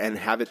earlier and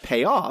have it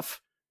pay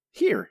off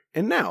here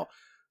and now.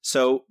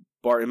 So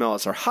Bart and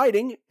Mellis are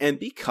hiding, and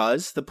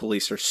because the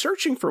police are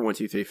searching for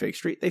 123 Fake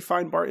Street, they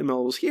find Bart and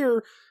Mellis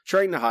here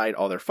trying to hide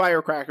all their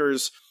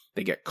firecrackers.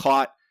 They get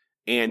caught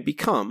and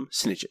become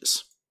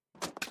snitches.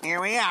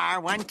 Here we are,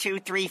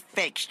 123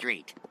 Fake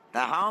Street,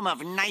 the home of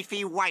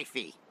Knifey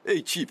Wifey.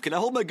 Hey, Chief, can I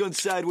hold my gun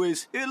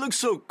sideways? It looks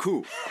so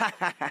cool.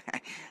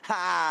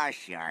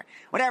 Sure.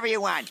 Whatever you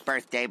want,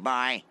 birthday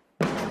boy.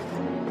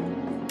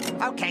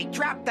 Okay,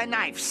 drop the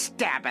knife,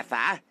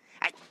 Stabitha.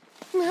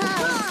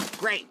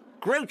 Great.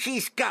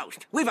 Grucci's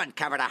ghost. We've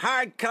uncovered a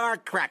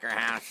hardcore cracker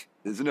house.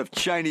 There's enough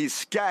Chinese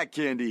scat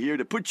candy here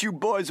to put you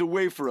boys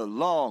away for a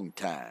long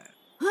time.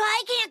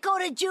 I can't go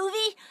to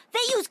juvie. They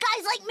use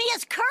guys like me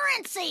as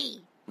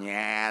currency.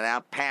 Yeah,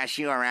 they'll pass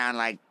you around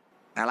like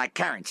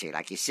currency,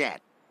 like you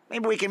said.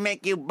 Maybe we can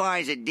make you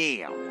boys a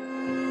deal.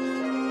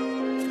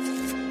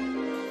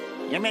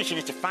 Your mission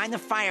is to find the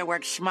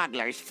fireworks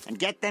smugglers and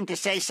get them to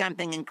say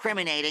something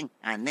incriminating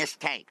on this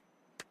tape.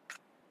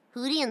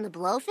 Hootie and the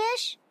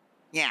Blowfish?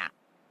 Yeah,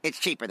 it's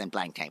cheaper than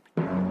blank tape.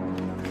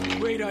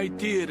 Great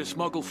idea to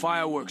smuggle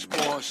fireworks,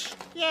 boss.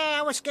 Yeah,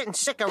 I was getting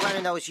sick of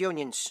running those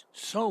unions.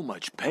 So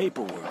much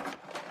paperwork.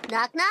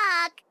 Knock,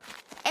 knock.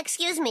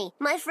 Excuse me,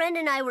 my friend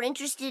and I were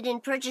interested in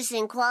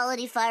purchasing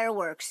quality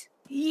fireworks.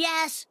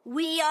 Yes,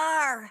 we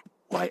are.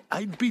 Why,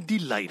 I'd be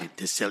delighted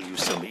to sell you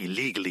some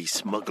illegally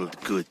smuggled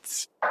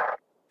goods.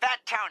 Fat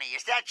Tony,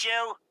 is that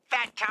you?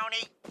 Fat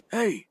Tony?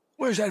 Hey,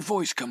 where's that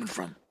voice coming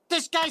from?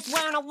 This guy's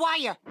wearing a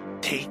wire.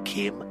 Take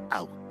him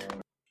out.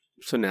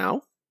 So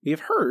now we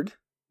have heard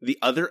the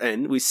other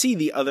end. We see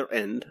the other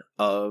end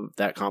of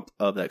that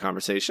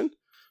conversation.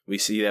 We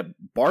see that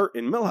Bart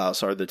and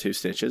Milhouse are the two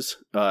snitches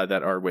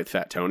that are with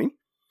Fat Tony,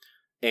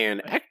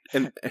 and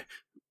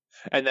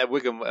that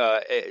Wiggum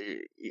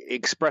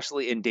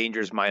expressly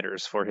endangers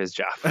minors for his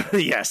job.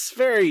 Yes,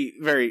 very,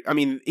 very. I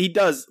mean, he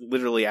does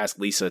literally ask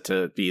Lisa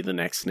to be the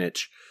next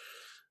snitch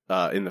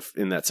in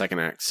that second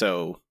act.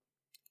 So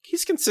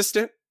he's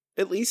consistent,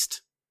 at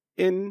least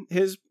in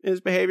his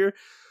behavior.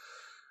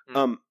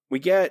 We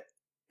get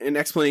an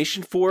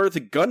explanation for the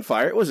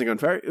gunfire. It wasn't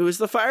gunfire; it was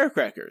the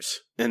firecrackers.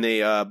 And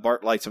they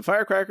Bart lights some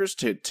firecrackers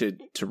to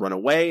run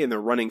away, and they're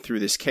running through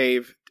this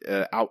cave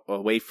out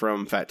away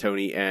from Fat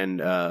Tony and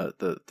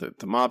the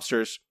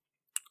mobsters.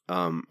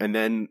 And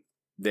then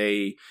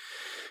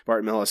Bart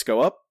and Mellis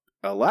go up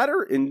a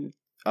ladder and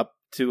up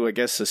to, I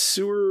guess, a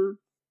sewer.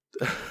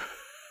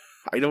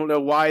 I don't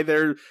know why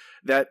the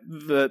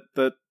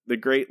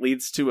grate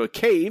leads to a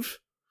cave.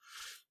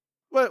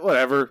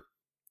 Whatever.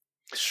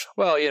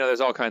 Well, there's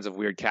all kinds of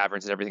weird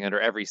caverns and everything under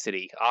every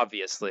city,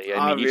 obviously.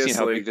 I mean, you've seen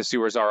how big the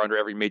sewers are under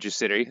every major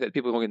city, that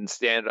people can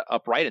stand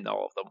upright in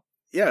all of them.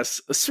 Yes,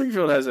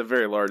 Springfield has a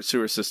very large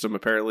sewer system,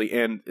 apparently,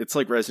 and it's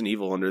like Resident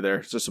Evil under there.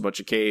 It's just a bunch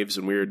of caves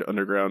and weird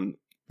underground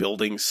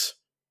buildings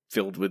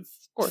filled with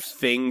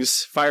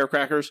things,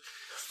 firecrackers.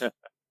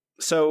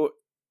 So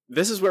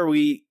this is where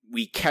we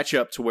catch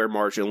up to where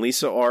Marge and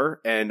Lisa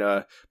are,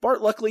 and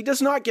Bart luckily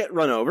does not get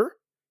run over.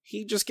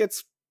 He just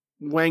gets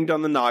wanged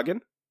on the noggin.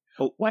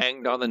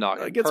 Wanged on the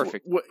noggin.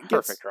 Perfect,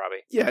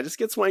 Robbie. Yeah, just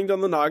gets wanged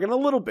on the noggin a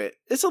little bit.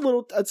 It's a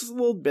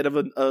little bit of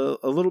a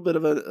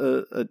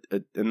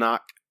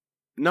knock.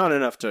 Not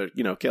enough to,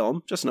 kill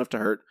him, just enough to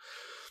hurt.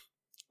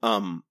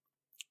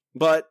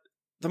 But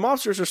the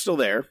mobsters are still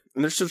there,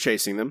 and they're still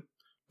chasing them.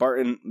 Bart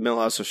and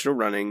Milhouse are still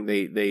running.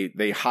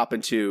 They hop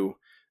into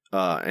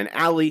an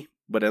alley,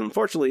 but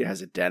unfortunately it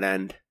has a dead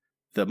end.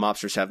 The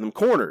mobsters have them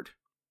cornered.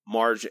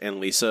 Marge and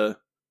Lisa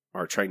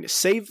are trying to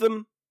save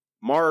them.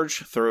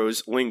 Marge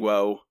throws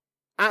Linguo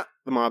at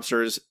the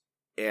mobsters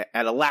at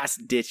a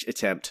last-ditch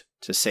attempt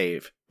to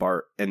save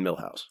Bart and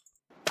Milhouse.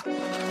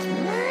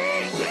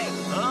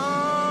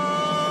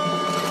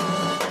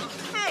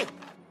 Hey,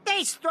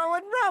 they's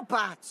throwing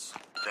robots.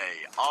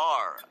 They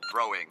are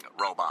throwing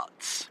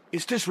robots.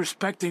 It's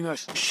disrespecting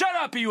us. Shut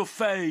up, you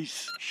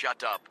face!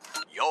 Shut up,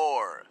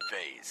 your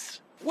face.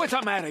 What's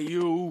the matter,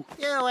 you?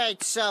 You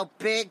ain't so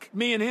big.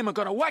 Me and him are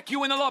gonna whack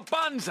you in the La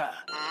Banza.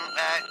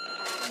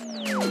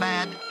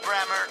 Bad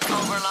grammar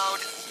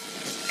overload.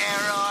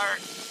 Error.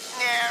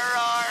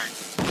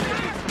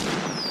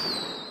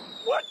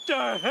 What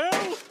the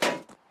hell?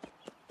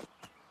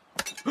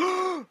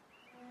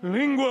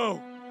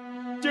 Linguo.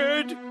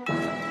 Dead.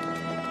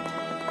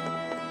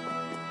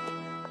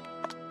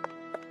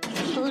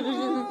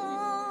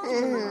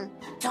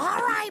 It's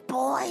all right,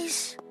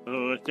 boys.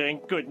 Oh,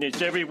 thank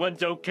goodness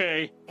everyone's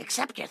okay.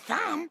 Except your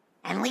thumb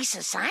and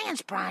Lisa's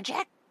science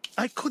project.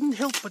 I couldn't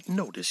help but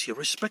notice your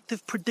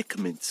respective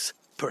predicaments.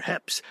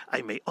 Perhaps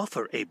I may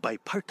offer a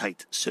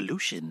bipartite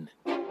solution.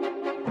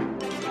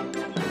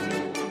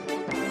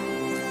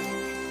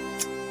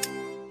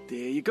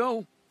 There you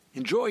go.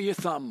 Enjoy your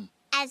thumb.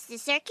 As the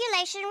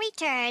circulation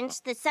returns,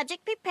 the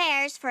subject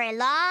prepares for a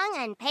long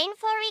and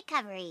painful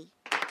recovery.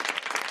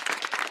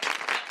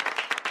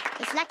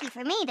 It's lucky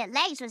for me that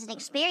Legs was an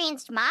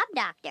experienced mob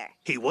doctor.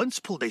 He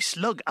once pulled a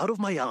slug out of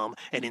my arm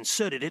and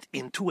inserted it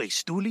into a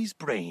stoolie's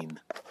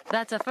brain.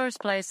 That's a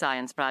first-place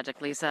science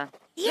project, Lisa.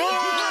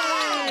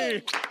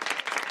 Yay!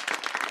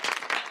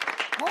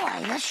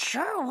 Boy, this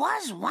sure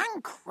was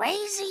one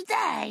crazy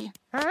day.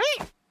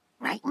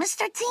 Right,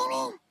 Mr.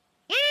 Teeny?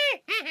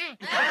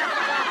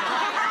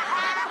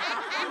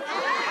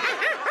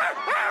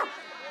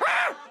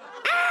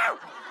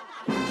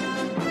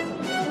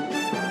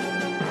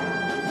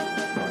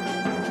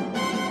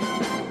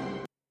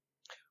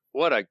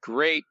 What a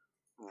great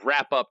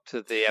wrap up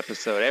to the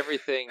episode.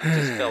 Everything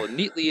just fell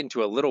neatly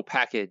into a little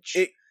package.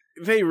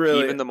 They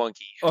really, even the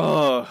monkey.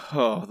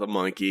 Oh, the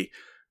monkey.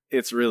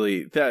 It's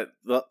really that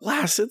the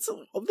last.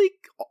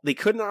 They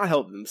could not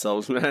help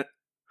themselves, man.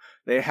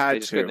 They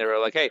had to. They were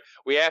like, "Hey,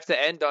 we have to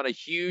end on a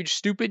huge,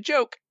 stupid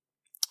joke."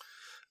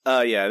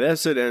 Yeah, the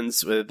episode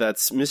ends with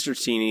that's Mr.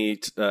 Teeny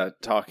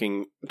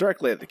talking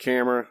directly at the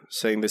camera,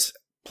 saying this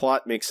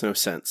plot makes no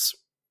sense.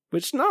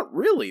 Which not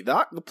really.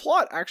 The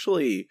plot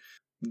actually.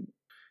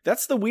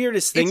 That's the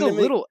weirdest thing. It's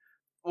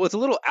a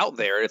little out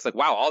there. It's like,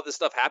 wow, all this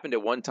stuff happened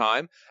at one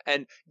time,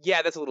 and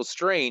yeah, that's a little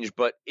strange,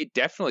 but it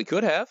definitely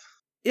could have.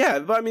 Yeah,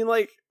 but I mean,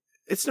 like,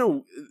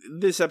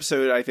 this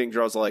episode, I think,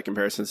 draws a lot of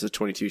comparisons to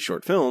 22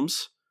 short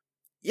films.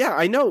 Yeah,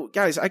 I know,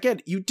 guys, again,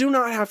 you do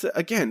not have to,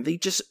 again, they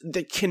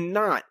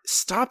cannot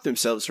stop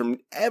themselves from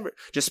ever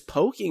just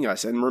poking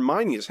us and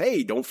reminding us,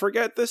 hey, don't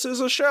forget this is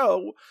a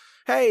show.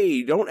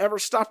 Hey, don't ever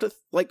stop to,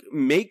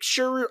 make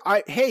sure,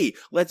 hey,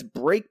 let's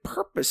break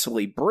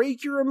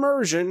your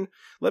immersion.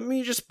 Let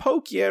me just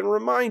poke you and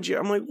remind you.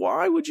 I'm like,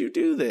 why would you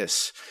do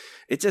this?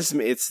 It is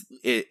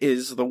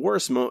the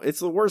worst it's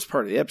the worst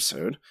part of the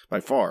episode, by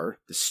far.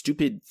 The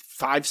stupid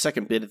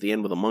 5-second bit at the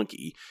end with a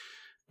monkey.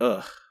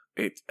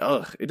 It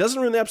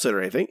doesn't ruin the episode or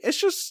anything. It's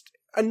just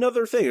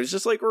another thing. It's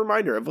just like a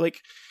reminder of,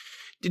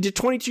 did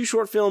 22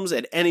 short films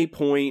at any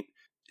point,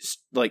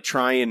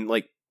 try and,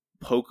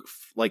 poke,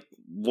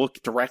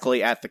 look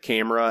directly at the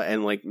camera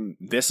and look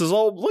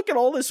at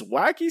all this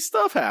wacky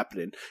stuff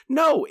happening.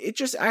 No, it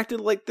just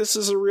acted like this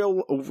is the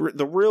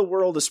real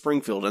world of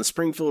Springfield, and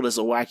Springfield is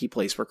a wacky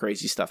place where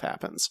crazy stuff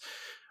happens.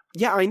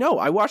 Yeah, I know.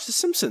 I watched The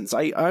Simpsons.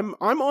 I'm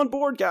on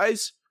board,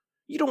 guys.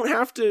 You don't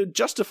have to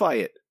justify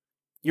it.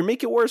 You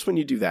make it worse when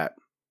you do that.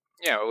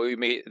 Yeah, we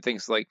made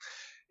things like.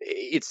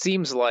 It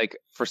seems like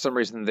for some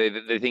reason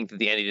they think that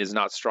the ending is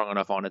not strong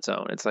enough on its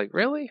own. It's like,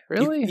 really?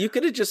 You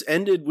could have just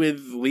ended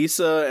with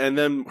Lisa and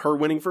then her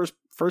winning first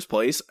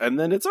place, and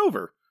then it's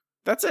over.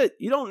 That's it.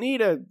 You don't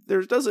need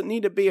there doesn't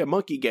need to be a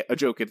monkey a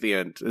joke at the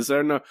end. Is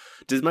there no?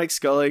 Does Mike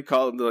Scully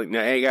call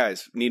hey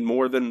guys, we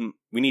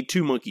need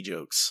 2 monkey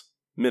jokes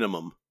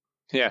minimum.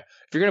 Yeah,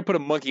 if you're gonna put a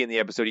monkey in the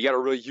episode, you got to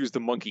really use the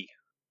monkey.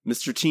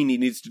 Mr. Teeny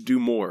needs to do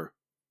more.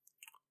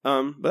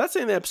 But that's the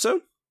end of the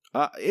episode.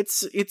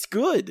 It's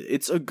good.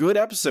 It's a good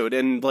episode,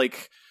 and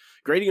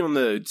grading on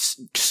the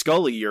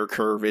Scully year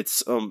curve,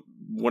 it's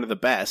one of the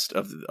best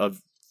of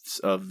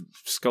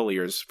Scully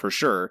years for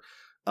sure.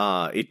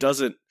 It's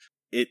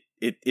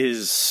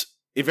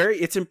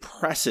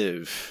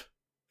impressive,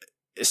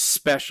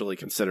 especially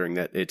considering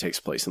that it takes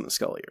place in the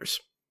Scully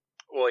years.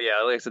 Well,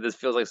 yeah, like I said, this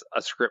feels like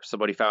a script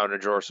somebody found in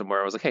a drawer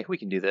somewhere. I was like, hey, we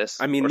can do this.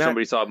 I mean,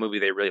 somebody saw a movie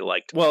they really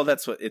liked. Well,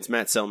 that's what it's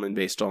Matt Selman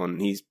based on.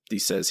 He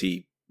says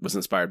he was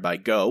inspired by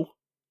Go,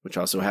 which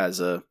also has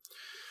a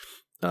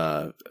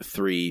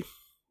 3,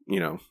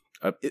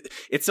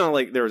 it's not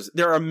like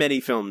there are many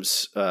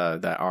films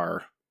that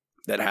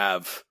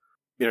have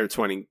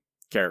intertwining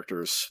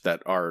characters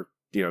that are,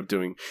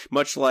 doing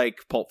much like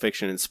Pulp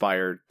Fiction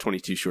inspired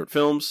 22 short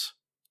films,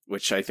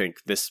 which I think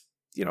this,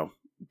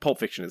 Pulp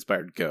Fiction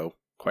inspired Go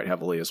quite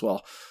heavily as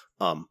well.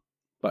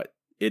 But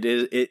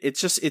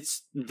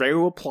it's very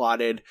well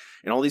plotted,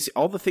 and all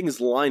the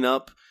things line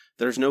up.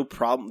 There's no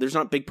problem. There's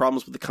not big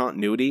problems with the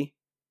continuity.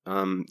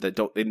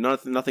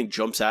 Nothing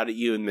jumps out at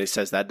you and they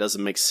says that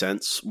doesn't make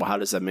sense. Well, how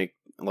does that make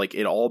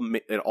it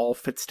all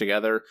fits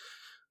together?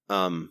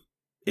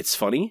 It's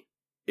funny.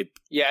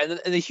 And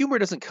the humor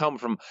doesn't come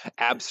from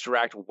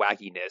abstract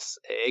wackiness.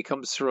 It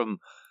comes from,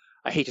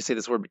 I hate to say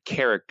this word, but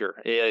character.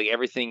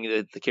 Everything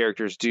that the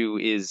characters do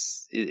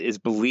is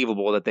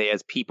believable that they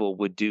as people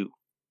would do.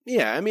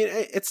 Yeah, I mean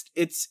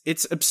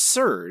it's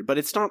absurd, but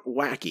it's not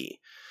wacky.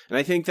 And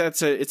I think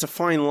it's a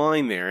fine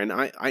line there. And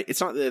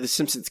it's not that The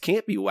Simpsons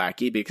can't be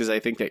wacky, because I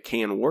think that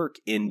can work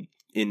in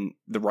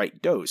the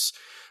right dose.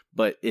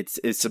 But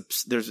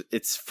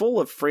it's full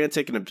of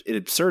frantic and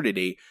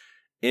absurdity,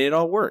 and it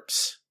all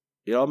works.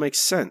 It all makes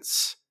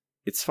sense.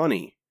 It's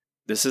funny.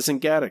 This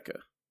isn't Gattaca.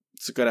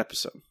 It's a good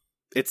episode.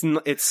 It's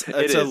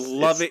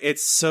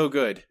so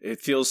good.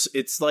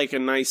 It's like a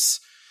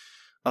nice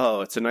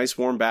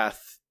warm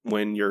bath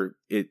when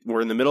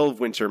we're in the middle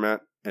of winter,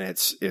 Matt. And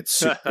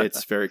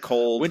it's very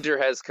cold. Winter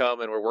has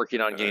come, and we're working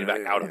on getting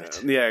back out of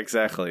it. Yeah,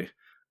 exactly.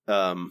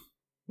 But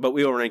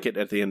we will rank it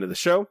at the end of the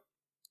show.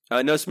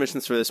 No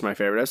submissions for this, my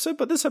favorite episode,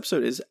 but this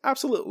episode is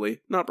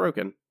absolutely not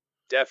broken.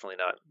 Definitely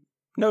not.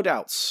 No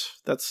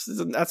doubts.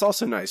 That's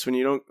also nice when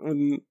you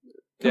don't.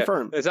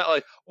 Confirmed. Yeah. It's not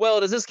like, well,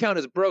 does this count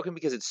as broken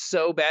because it's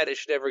so bad it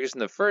should never exist in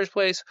the first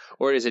place,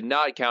 or does it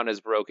not count as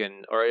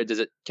broken, or does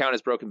it count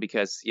as broken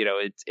because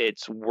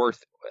it's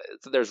worth,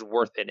 there's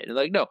worth in it? And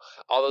like, no,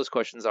 all those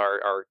questions are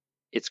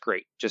it's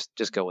great.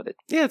 Just go with it.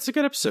 Yeah, it's a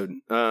good episode.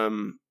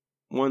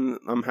 One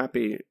I'm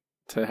happy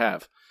to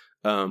have.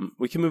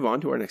 We can move on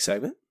to our next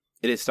segment.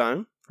 It is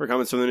time for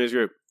comments from the news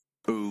group.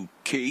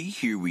 Okay,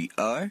 here we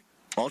are.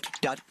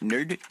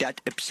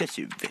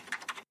 Alt.nerd.obsessive.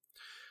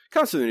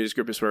 Comments from the news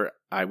group is where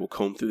I will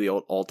comb through the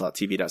old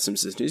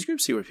alt.tv.simpsons news group,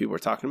 see what people were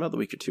talking about the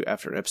week or two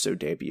after an episode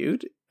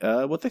debuted,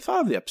 what they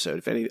thought of the episode,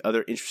 if any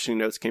other interesting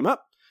notes came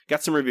up.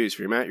 Got some reviews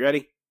for you, Matt. You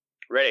ready?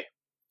 Ready.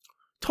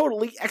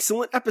 Totally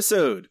excellent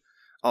episode.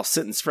 I'll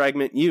sentence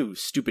fragment you,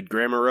 stupid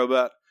grammar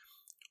robot.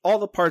 All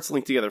the parts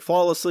link together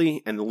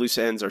flawlessly, and the loose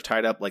ends are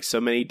tied up like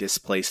so many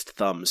displaced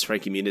thumbs.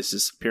 Frankie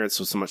Muniz' appearance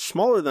was so much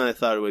smaller than I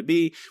thought it would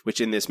be, which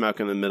in this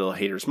Malcolm in the Middle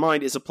hater's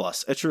mind is a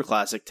plus. A true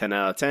classic, 10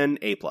 out of 10,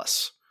 A+.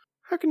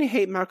 How can you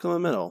hate Malcolm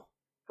in the Middle?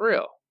 For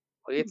real.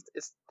 If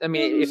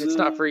it's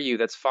not for you,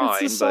 that's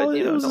fine, but don't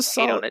hate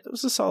on it. It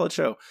was a solid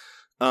show.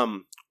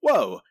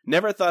 Whoa,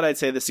 never thought I'd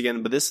say this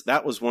again, but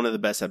that was one of the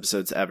best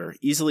episodes ever.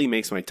 Easily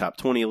makes my top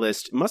 20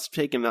 list. It must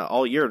have taken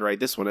all year to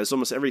write this one, as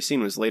almost every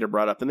scene was later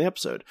brought up in the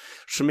episode,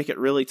 which will make it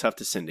really tough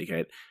to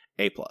syndicate.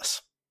 A+.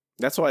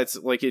 That's why it's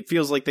like, it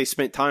feels like they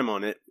spent time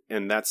on it,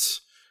 and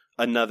that's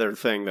another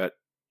thing that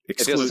it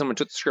feels like someone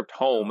took the script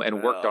home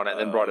and worked on it and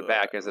then brought it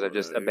back instead of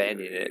just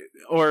abandoning it.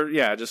 Or,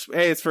 yeah, just,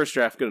 hey, it's first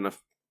draft, good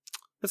enough.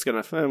 That's good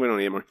enough. We don't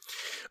need more.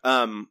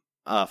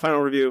 Final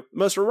review. The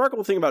most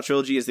remarkable thing about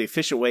Trilogy is the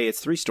efficient way its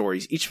 3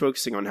 stories, each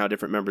focusing on how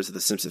different members of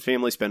the Simpson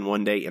family spend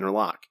one day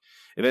interlock.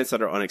 Events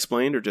that are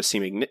unexplained or just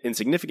seem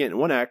insignificant in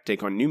one act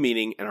take on new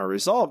meaning and are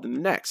resolved in the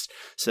next,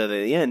 so that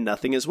in the end,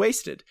 nothing is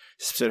wasted.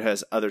 This episode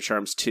has other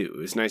charms too. It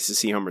was nice to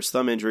see Homer's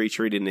thumb injury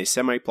treated in a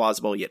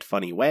semi-plausible yet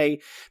funny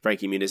way.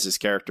 Frankie Muniz'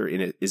 character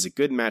in it is a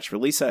good match for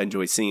Lisa. I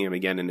enjoyed seeing him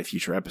again in a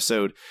future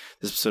episode.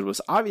 This episode was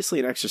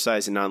obviously an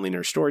exercise in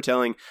nonlinear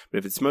storytelling, but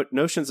if its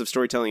notions of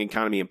storytelling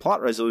economy and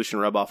plot resolution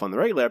rub off on the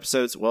regular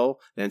episodes, well,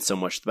 then so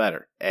much the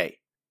better. A.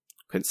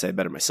 Couldn't say it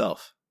better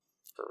myself.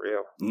 For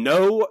real.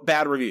 No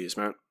bad reviews,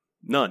 man.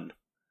 None.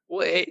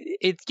 Well,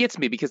 it gets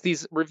me because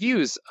these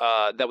reviews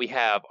that we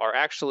have are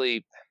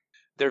actually,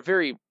 they're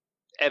very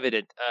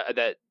evident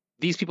that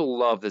these people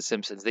love The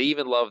Simpsons. They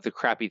even love the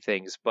crappy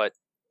things, but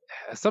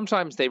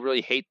sometimes they really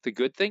hate the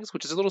good things,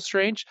 which is a little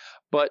strange,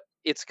 but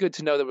it's good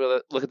to know that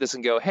we'll look at this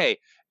and go, hey,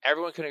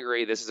 everyone can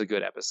agree this is a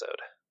good episode.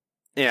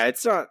 Yeah,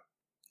 it's not,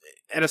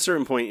 at a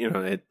certain point,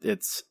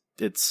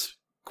 it's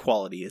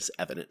quality is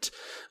evident.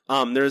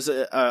 There's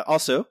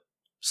also...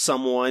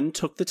 someone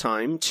took the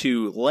time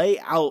to lay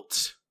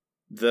out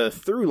the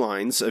through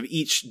lines of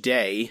each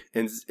day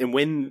and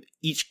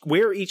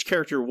where each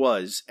character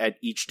was at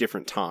each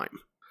different time.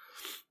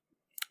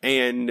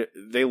 And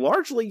they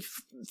largely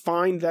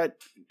find that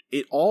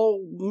it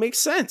all makes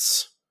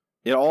sense.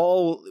 It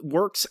all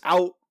works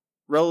out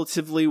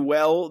relatively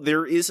well.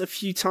 There is a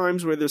few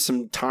times where there's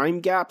some time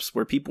gaps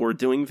where people are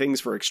doing things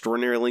for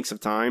extraordinary lengths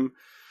of time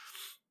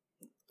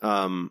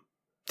to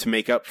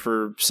make up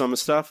for some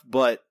stuff,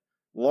 but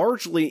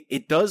largely,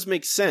 it does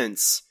make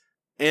sense,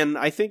 and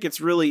I think it's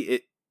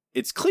really,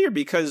 it's clear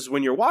because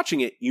when you're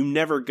watching it, you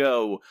never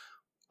go,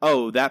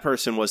 oh, that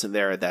person wasn't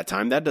there at that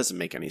time. That doesn't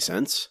make any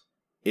sense.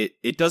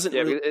 It doesn't...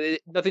 Yeah,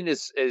 nothing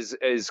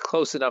is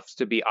close enough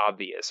to be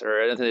obvious,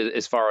 or nothing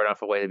is far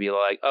enough away to be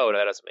like, oh, no,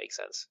 that doesn't make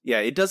sense. Yeah,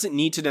 it doesn't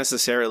need to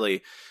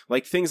necessarily,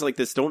 like, things like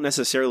this don't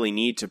necessarily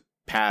need to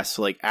pass,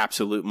 like,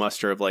 absolute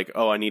muster of, like,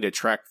 oh, I need to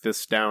track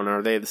this down.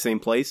 Are they the same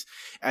place?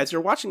 As you're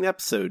watching the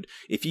episode,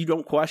 if you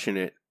don't question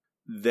it,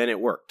 then it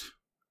worked,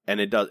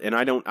 and it does. And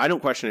I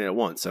don't question it at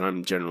once, and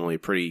I'm generally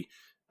pretty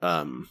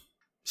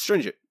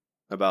stringent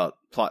about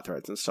plot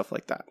threads and stuff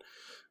like that.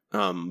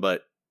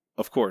 But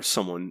of course,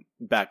 someone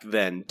back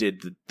then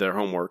did their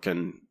homework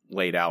and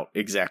laid out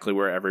exactly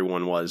where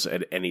everyone was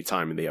at any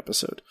time in the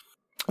episode.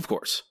 Of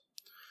course,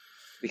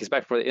 because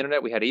back before the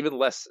internet, we had even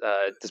less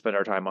to spend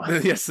our time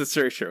on. Yes, that's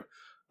very true.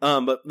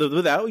 But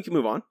with that, we can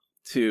move on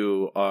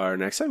to our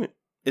next segment.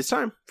 It's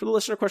time for the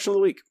listener question of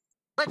the week.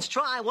 Let's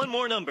try one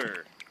more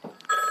number.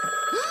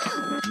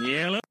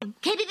 Yellow.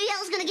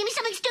 KBBL is gonna give me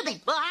something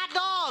stupid. A hot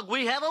dog.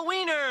 We have a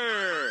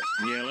wiener.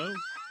 Yellow.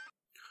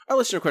 Our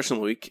listener question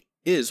of the week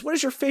is, what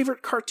is your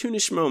favorite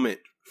cartoonish moment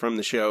from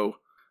the show?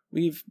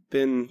 We've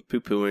been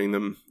poo-pooing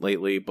them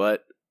lately,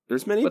 but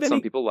there's many... But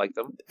some people like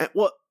them.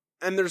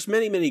 And there's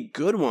many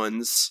good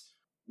ones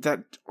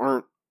that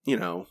aren't,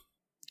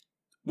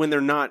 when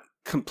they're not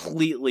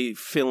completely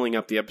filling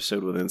up the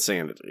episode with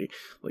insanity.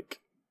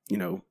 Like,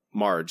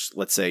 Marge,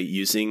 let's say,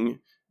 using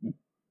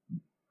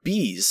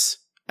bees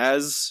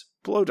as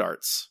blow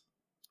darts.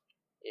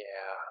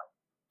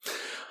 Yeah.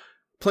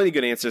 Plenty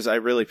good answers. I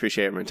really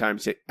appreciate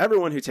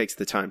everyone who takes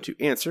the time to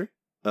answer.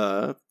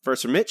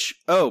 First from Mitch.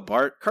 Oh,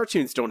 Bart,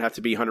 cartoons don't have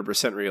to be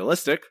 100%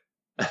 realistic.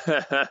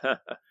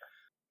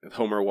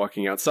 Homer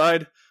walking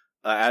outside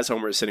as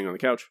Homer is sitting on the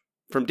couch.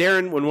 From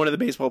Darren, when one of the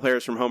baseball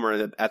players from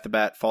Homer at the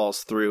bat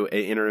falls through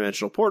an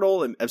interdimensional portal,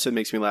 the episode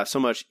makes me laugh so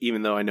much,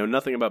 even though I know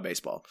nothing about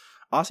baseball.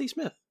 Ossie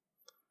Smith.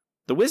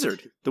 The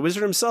Wizard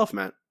himself,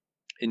 Matt.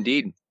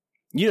 Indeed.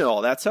 You know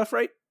all that stuff,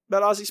 right?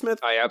 About Ossie Smith?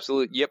 I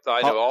absolutely, yep,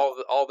 I know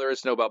all there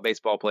is to know about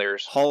baseball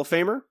players. Hall of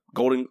Famer,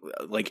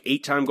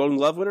 8-time Golden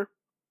Glove winner.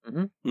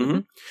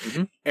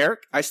 Eric,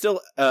 I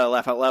still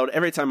laugh out loud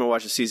every time I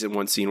watch a season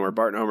 1 scene where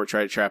Bart and Homer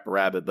try to trap a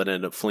rabbit, but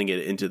end up flinging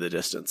it into the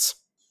distance.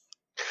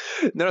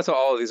 Notice how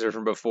all of these are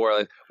from before,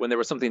 like when there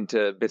was something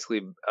to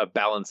basically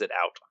balance it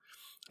out.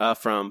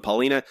 From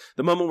Paulina,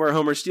 the moment where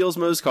Homer steals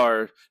Moe's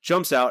car,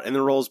 jumps out, and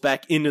then rolls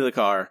back into the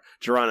car.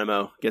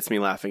 Geronimo gets me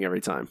laughing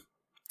every time.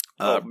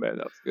 Oh man,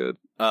 that's good.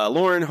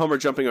 Lauren, Homer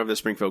jumping over the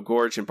Springfield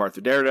Gorge and Bart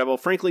the Daredevil.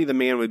 Frankly, the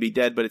man would be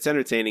dead, but it's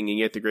entertaining, and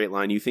yet the great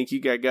line, "You think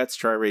you got guts?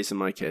 Try racing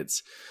my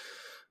kids."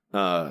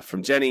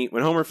 From Jenny,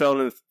 when Homer fell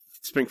into the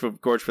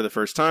Springfield Gorge for the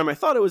first time, I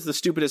thought it was the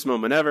stupidest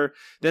moment ever.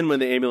 Then when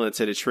the ambulance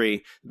hit a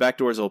tree, the back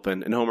doors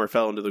opened, and Homer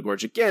fell into the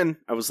gorge again.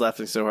 I was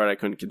laughing so hard I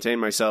couldn't contain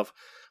myself.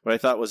 What I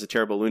thought was a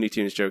terrible Looney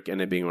Tunes joke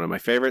ended up being one of my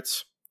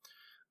favorites.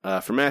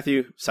 From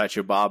Matthew,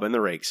 Sideshow Bob and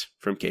the Rakes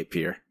from Cape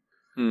Fear.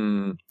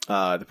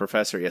 The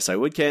Professor, yes I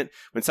would, Kent.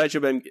 When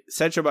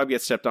Sideshow Bob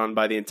gets stepped on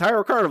by the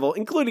entire carnival,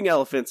 including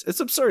elephants, it's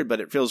absurd, but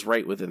it feels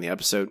right within the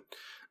episode.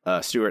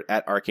 Stuart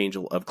at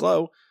Archangel of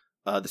Glow.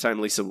 The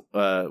time Lisa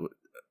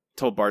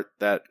told Bart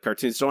that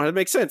cartoons don't have to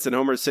make sense, and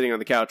Homer is sitting on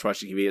the couch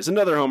watching TV as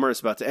another Homer is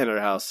about to enter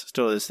the house.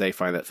 Still to this day,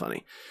 find that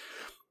funny.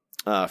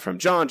 From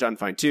John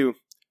Fine too.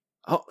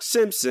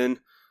 Simpson,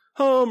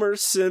 Homer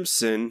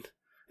Simpson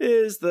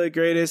is the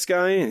greatest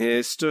guy in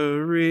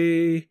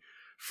history.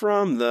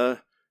 From the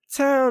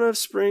town of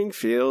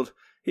Springfield,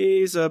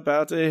 he's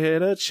about to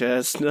hit a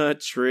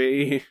chestnut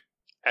tree.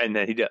 And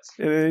then he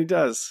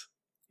does.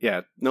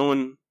 Yeah, no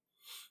one...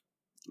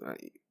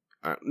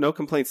 no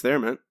complaints there,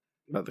 man,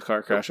 about the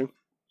car crashing.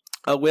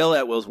 Will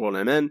at Will's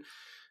World MN.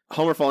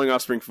 Homer falling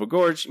off Springfield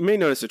Gorge. You may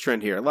notice a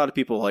trend here. A lot of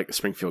people like the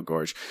Springfield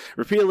Gorge.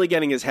 Repeatedly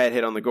getting his head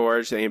hit on the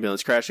gorge, the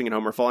ambulance crashing, and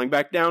Homer falling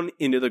back down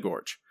into the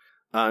gorge.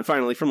 And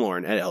finally, from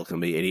Lauren at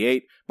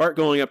Elcombe88. Bart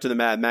going up to the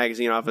Mad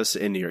Magazine office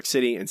in New York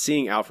City and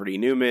seeing Alfred E.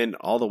 Newman,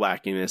 all the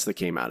wackiness that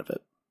came out of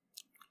it.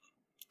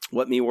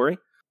 What me worry?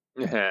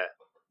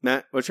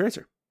 Matt, what's your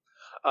answer?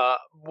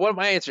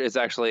 My answer is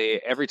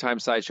actually every time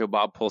Sideshow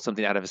Bob pulls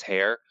something out of his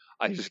hair,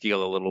 I just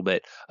giggle a little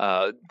bit.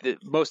 The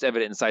most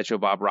evident in Sideshow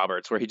Bob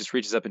Roberts, where he just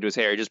reaches up into his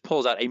hair, he just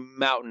pulls out a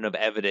mountain of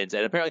evidence,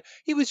 and apparently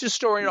he was just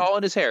storing it all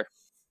in his hair,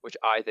 which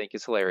I think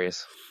is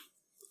hilarious.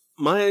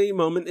 My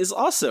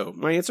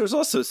answer is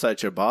also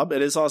Sideshow Bob.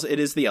 It is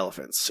the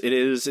elephants. It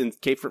is in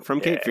Cape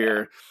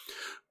Fear.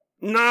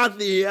 Not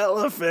the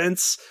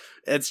elephants.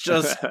 It's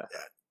just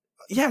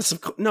yes.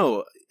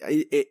 No,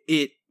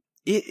 it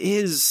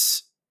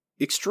is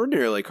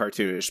extraordinarily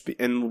cartoonish,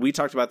 and we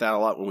talked about that a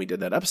lot when we did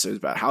that episode,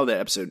 about how that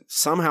episode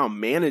somehow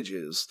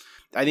manages.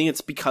 I think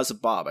it's because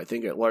of Bob. I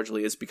think it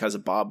largely is because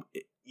of Bob.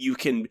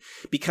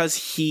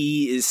 Because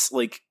he is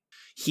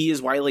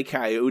Wile E.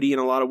 Coyote in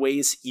a lot of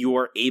ways, you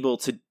are able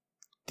to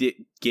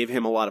give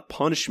him a lot of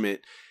punishment,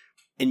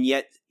 and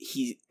yet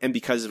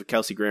because of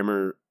Kelsey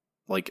Grammer,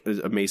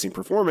 amazing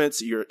performance,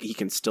 he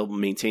can still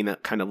maintain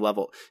that kind of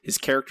level. His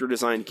character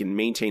design can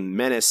maintain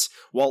menace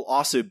while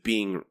also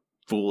being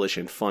foolish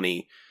and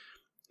funny.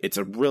 It's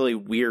a really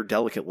weird,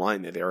 delicate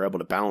line that they are able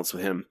to balance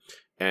with him.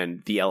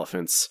 And the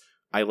elephants,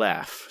 I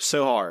laugh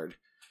so hard.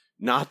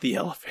 Not the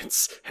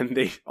elephants, and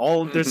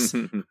all of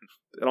the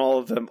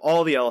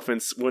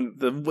elephants. When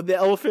the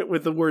elephant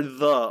with the word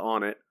 "the"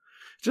 on it,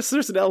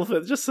 there's an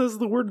elephant that just says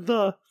the word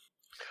 "the."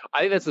 I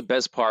think that's the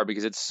best part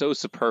because it's so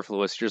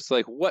superfluous. You're just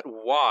like, what?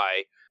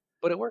 Why?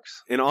 But it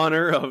works. In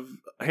honor of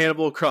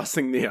Hannibal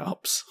crossing the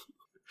Alps.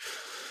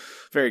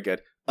 Very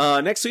good.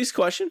 Next week's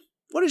question: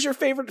 what is your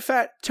favorite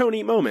Fat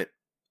Tony moment?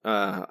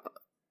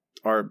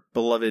 Our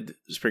beloved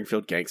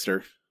Springfield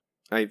gangster.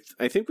 I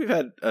think we've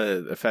had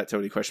a Fat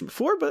Tony question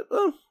before, but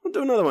we'll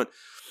do another one.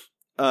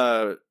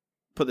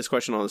 Put this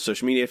question on the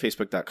social media,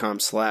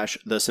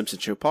 facebook.com/The Simpson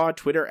Show Pod,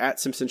 Twitter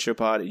 @Simpson Show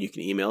Pod, and you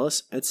can email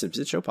us at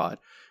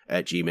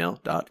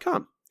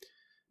simpsonshowpod@gmail.com.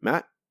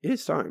 Matt, it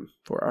is time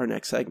for our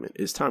next segment.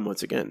 It is time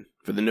once again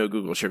for the No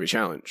Google Trivia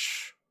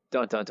Challenge.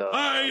 Dun dun dun.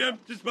 I am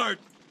too smart.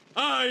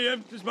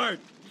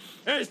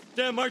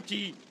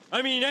 SMRT.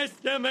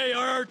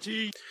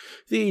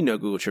 The No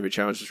Google Trivia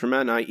Challenge is for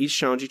Matt and I. Each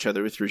challenge each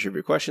other with 3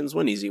 trivia questions,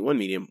 1 easy, 1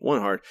 medium, 1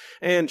 hard,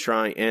 and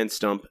try and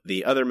stump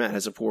the other. Matt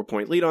has a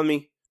 4-point lead on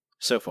me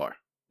so far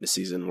this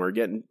season. We're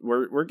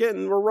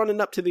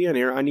running up to the end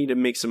here. I need to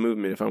make some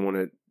movement if I want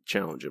to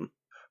challenge him.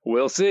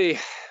 We'll see.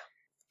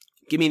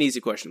 Give me an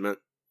easy question, Matt.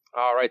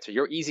 All right, so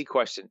your easy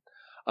question.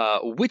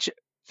 Which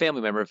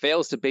family member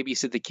fails to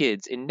babysit the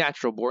kids in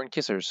Natural Born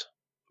Kissers?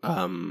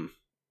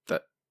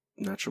 That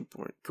Natural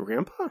Born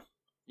Grandpa?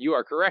 You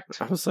are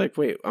correct. I was like,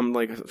 wait, I'm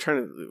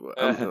trying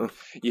to...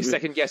 you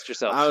second-guessed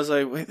yourself. I was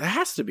like, wait, that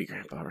has to be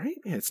Grandpa, right?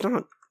 Yeah, it's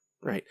not.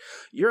 Right.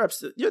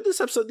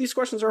 This episode, these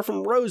questions are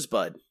from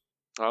Rosebud.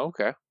 Oh,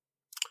 okay.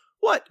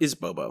 What is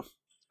Bobo?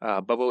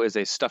 Bobo is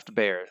a stuffed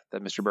bear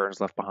that Mr. Burns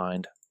left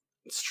behind.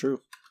 It's true.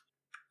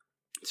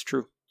 It's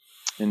true.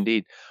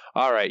 Indeed.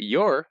 All right,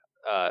 your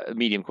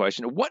medium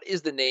question. What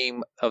is the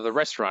name of the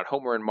restaurant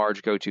Homer and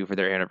Marge go to for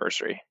their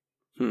anniversary?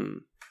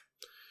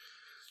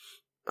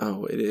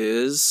 Oh, it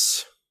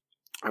is...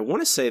 I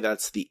want to say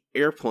that's the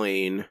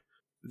airplane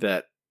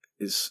that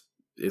is...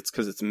 It's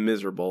because it's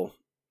miserable.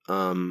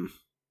 And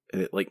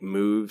it, like,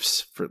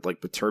 moves for,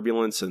 like, with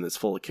turbulence, and it's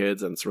full of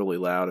kids, and it's really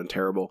loud and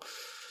terrible.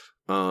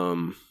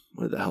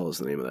 What the hell is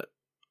the name of that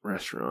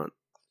restaurant?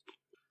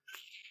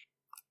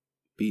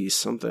 Be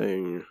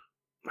something...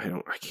 I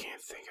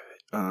can't think of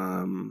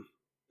it.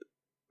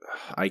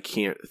 I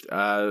can't.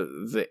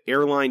 The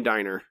airline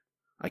diner.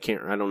 I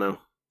don't know.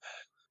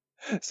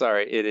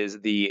 Sorry, it is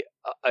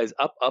is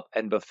Up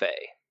and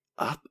Buffet.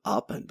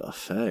 Up and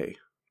Buffet.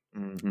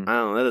 Mm-hmm. I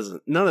don't know.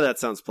 None of that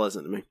sounds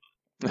pleasant to me.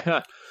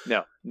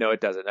 No,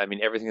 it doesn't. I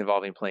mean, everything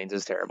involving planes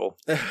is terrible.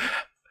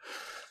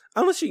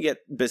 Unless you get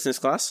business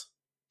class.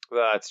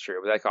 That's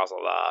true, but that costs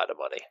a lot of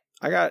money.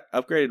 I got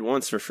upgraded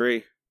once for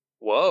free.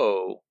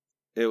 Whoa.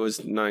 It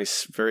was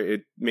nice.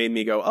 It made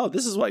me go, oh,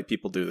 this is why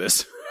people do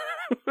this.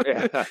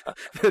 Yeah.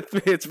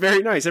 It's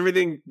very nice.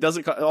 Everything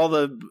doesn't all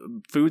the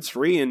food's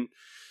free, and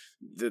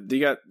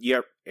you got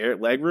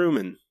leg room.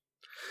 And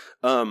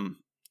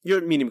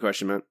your medium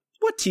question, man.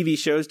 What TV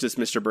shows does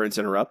Mr. Burns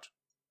interrupt?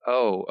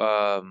 Oh,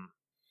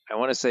 I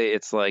want to say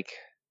it's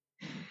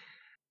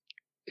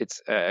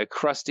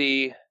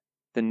Krusty,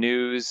 The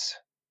News,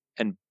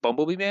 and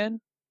Bumblebee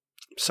Man.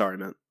 Sorry,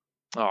 man.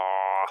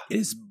 Aw. It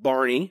is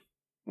Barney,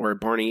 or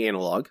Barney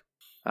Analog.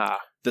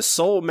 The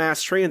Seoul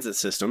Mass Transit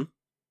System.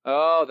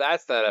 Oh,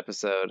 that's that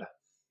episode.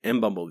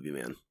 And Bumblebee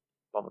Man.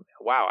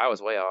 Wow, I was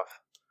way off.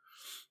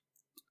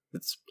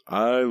 It's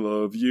I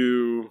love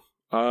you,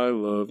 I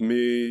love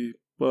me,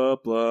 blah,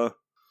 blah.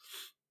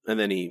 And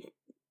then he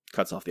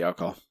cuts off the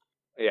alcohol.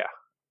 Yeah.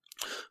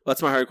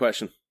 That's my hard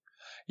question.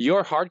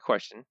 Your hard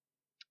question.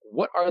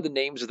 What are the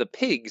names of the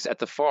pigs at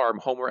the farm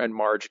Homer and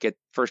Marge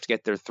first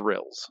get their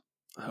thrills?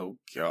 Oh,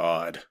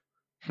 God.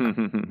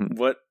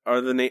 What are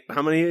the names?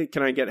 How many?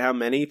 Can I get how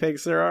many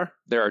pigs there are?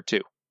 There are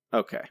 2.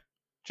 Okay.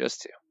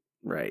 Just 2.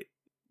 Right.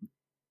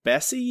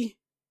 Bessie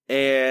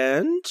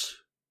and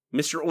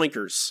Mr.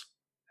 Oinkers.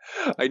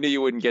 I knew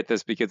you wouldn't get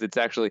this because it's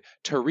actually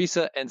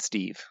Teresa and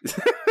Steve.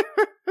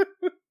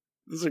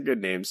 Those are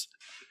good names.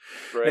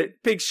 Right.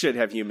 Pigs should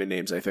have human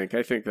names, I think.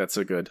 I think that's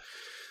a good...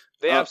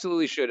 They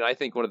absolutely should. And I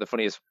think one of the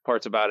funniest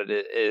parts about it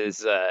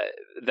is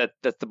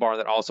that's the barn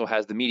that also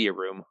has the media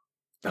room.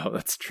 Oh,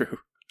 that's true.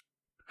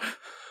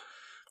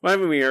 Why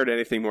haven't we heard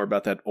anything more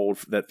about that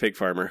pig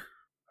farmer?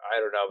 I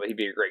don't know, but he'd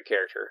be a great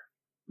character.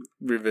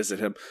 Revisit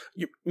him.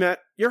 Matt,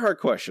 your hard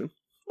question.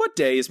 What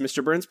day is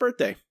Mr. Burns'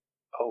 birthday?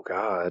 Oh,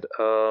 God.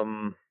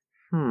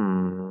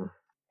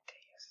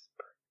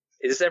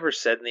 Is this ever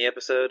said in the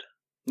episode?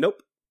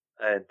 Nope.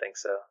 I didn't think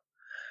so.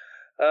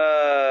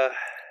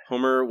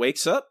 Homer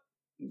wakes up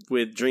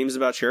with dreams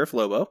about Sheriff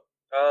Lobo.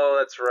 Oh,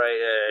 that's right.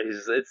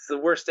 It's the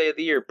worst day of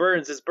the year.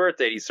 Burns'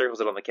 birthday. He circles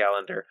it on the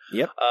calendar.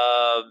 Yep.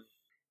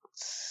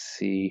 Let's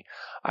see.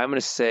 I'm going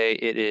to say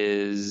it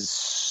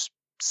is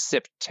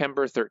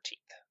September 13th.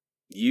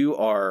 You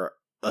are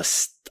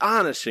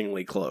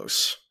astonishingly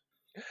close.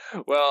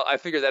 Well, I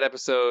figured that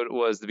episode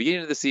was the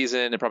beginning of the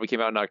season. It probably came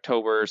out in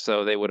October,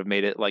 so they would have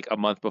made it like a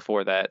month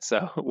before that.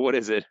 So what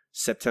is it?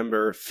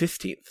 September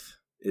 15th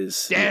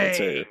is the Dang!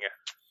 answer.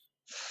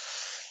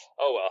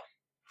 Oh, well.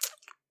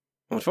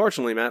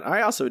 Unfortunately, Matt,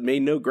 I also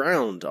made no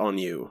ground on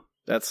you.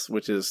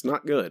 Which is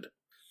not good.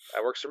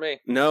 That works for me.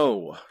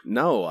 No,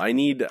 I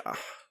need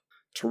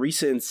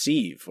Teresa and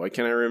Steve. Why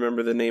can't I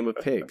remember the name of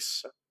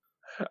pigs?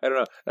 I don't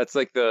know. That's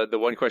like the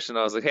one question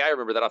I was like, hey, I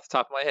remember that off the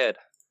top of my head.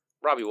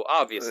 Robbie will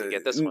obviously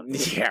get this one.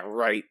 Yeah,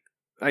 right.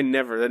 That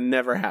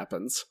never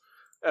happens.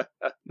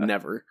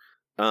 Never.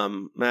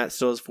 Matt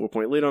still has a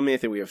 4-point lead on me. I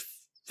think we have,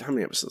 how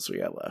many episodes we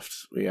got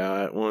left? We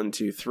got 1,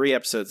 2, 3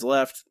 episodes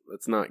left.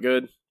 That's not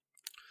good.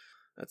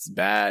 That's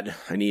bad.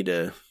 I need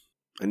to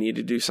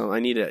do something. I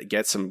need to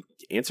get some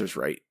answers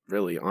right.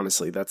 Really,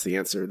 honestly, that's the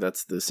answer.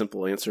 That's the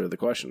simple answer to the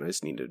question. I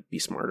just need to be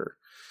smarter,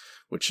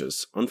 which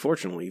is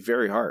unfortunately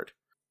very hard.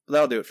 But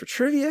that'll do it for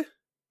trivia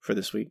for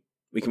this week.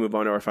 We can move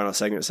on to our final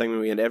segment.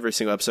 We end every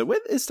single episode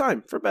with It's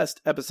Time for Best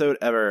Episode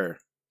Ever.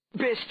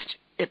 Best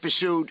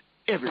episode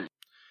ever.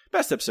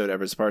 Best Episode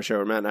Ever is a part of the show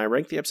where Matt and I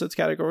rank the episodes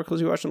categorically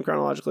as we watch them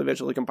chronologically,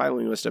 eventually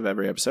compiling a list of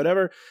every episode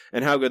ever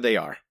and how good they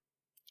are.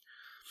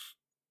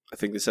 I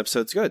think this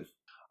episode's good.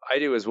 I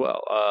do as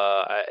well.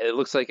 It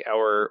looks like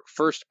our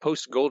first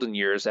post-Golden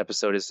Years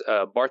episode is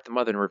Bart the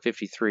Mother, number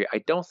 53. I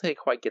don't think it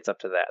quite gets up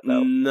to that,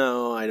 though.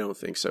 No, I don't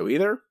think so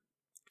either.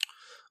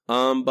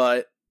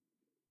 But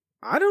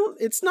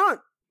it's not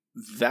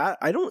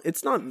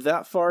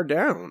that far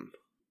down,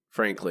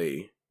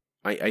 frankly.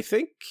 I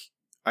think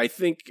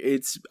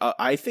it's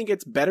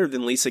better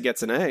than Lisa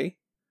Gets an A,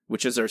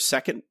 which is our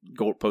second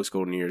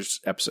post-Golden Years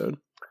episode.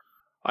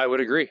 I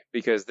would agree,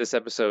 because this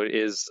episode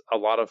is a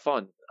lot of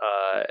fun.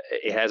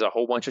 It has a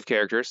whole bunch of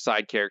characters,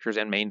 side characters,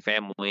 and main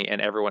family, and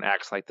everyone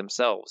acts like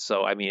themselves.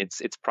 So, I mean,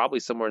 it's probably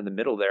somewhere in the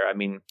middle there. I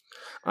mean,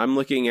 I'm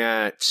looking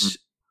at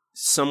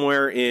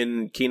somewhere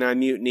in Canine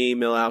Mutiny,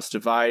 Millhouse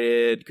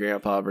Divided,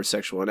 Grandpa vs.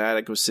 Sexual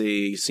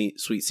Inadequacy,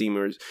 Sweet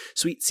Seymour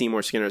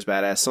Skinner's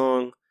Badass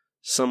Song,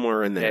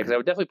 somewhere in there. Yeah, because I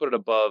would definitely put it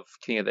above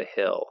King of the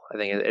Hill. I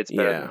think it's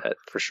better than that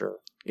for sure.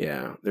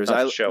 Yeah, there's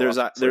I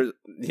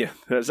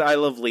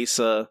Love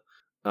Lisa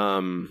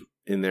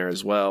in there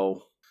as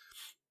well.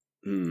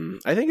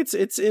 I think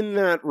it's in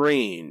that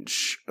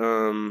range.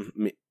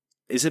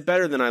 Is it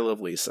better than I Love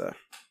Lisa?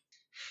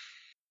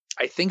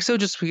 I think so,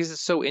 just because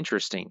it's so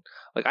interesting.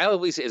 Like, I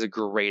Love Lisa is a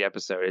great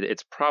episode.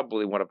 It's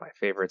probably one of my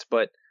favorites,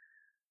 but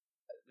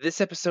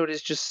this episode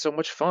is just so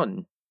much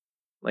fun.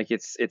 Like,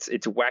 it's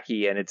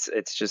wacky, and it's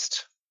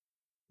just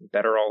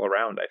better all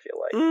around, I feel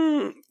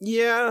like.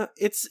 Yeah,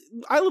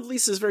 I Love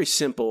Lisa is very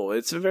simple.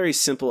 It's a very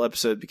simple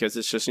episode because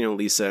it's just,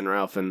 Lisa and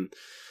Ralph and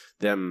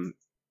them,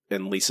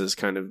 and Lisa's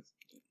kind of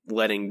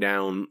letting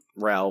down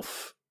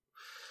Ralph.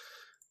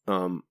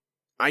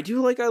 I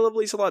do like I Love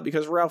Lisa a lot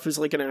because Ralph is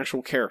like an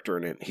actual character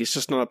in it. He's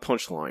just not a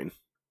punchline.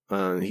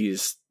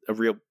 He's a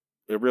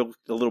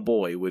little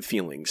boy with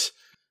feelings.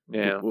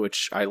 Yeah,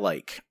 which I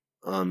like.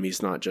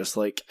 He's not just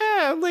like,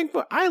 I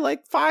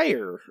like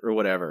fire or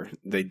whatever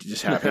they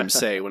just have him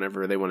say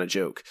whenever they want to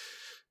joke.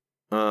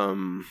 I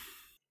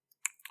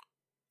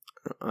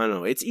don't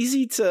know. It's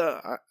easy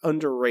to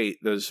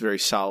underrate those very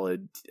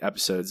solid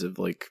episodes of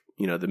like,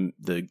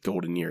 the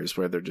golden years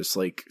where they're just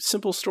like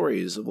simple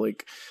stories of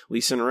like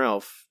Lisa and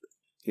Ralph,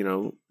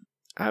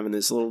 having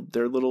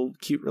their little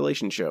cute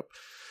relationship.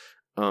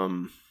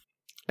 And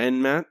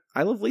Matt,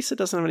 I Love Lisa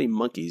doesn't have any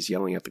monkeys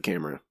yelling at the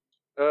camera.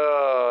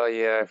 Oh,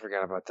 yeah, I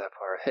forgot about that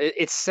part.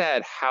 It's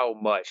sad how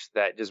much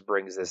that just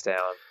brings this down.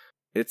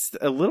 It's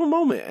a little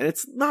moment, and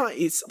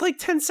it's like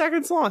 10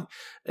 seconds long.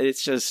 And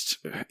it's just,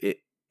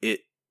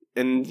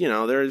 and,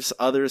 there's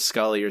other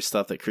Scully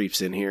stuff that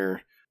creeps in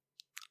here.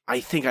 I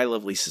think I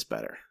Love Lisa's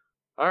better.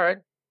 All right.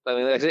 I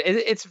mean,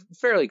 it's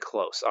fairly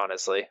close,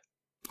 honestly.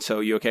 So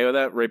you okay with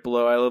that? Right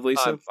below I Love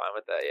Lisa? I'm fine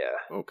with that,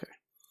 yeah. Okay.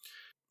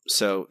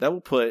 So that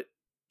will put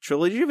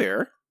Trilogy of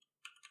Error.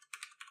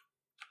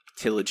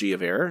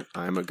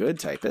 I'm a good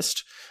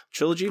typist.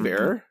 Trilogy of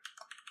Error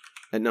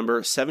at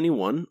number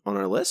 71 on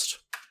our list.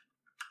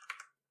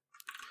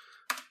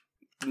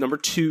 Number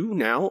 2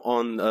 now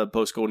on the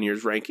Post Golden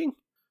Years ranking.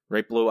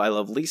 Right below I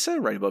Love Lisa.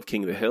 Right above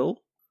King of the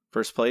Hill.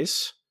 First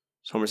place,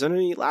 Homer's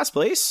Enemy. Last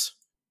place,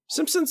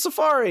 Simpsons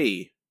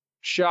Safari.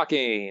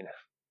 Shocking.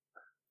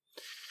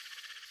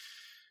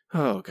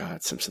 Oh,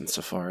 God, Simpsons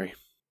Safari.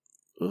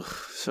 Ugh,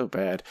 so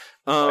bad.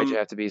 Why'd you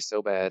have to be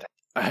so bad?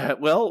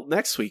 Well,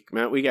 next week,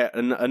 Matt, we got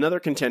another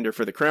contender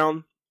for the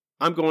crown.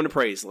 I'm going to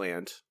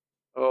Praiseland.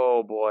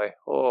 Oh, boy.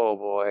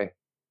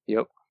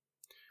 Yep.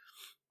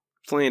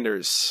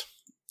 Flanders.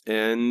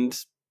 And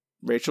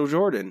Rachel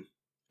Jordan.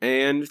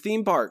 And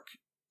Theme Park.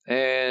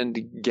 And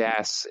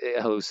gas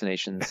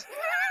hallucinations.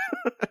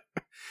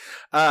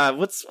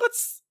 What's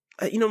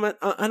Matt,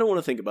 I don't want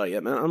to think about it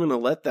yet, man. I'm going to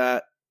let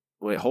that...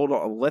 Wait, hold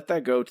on. I'll let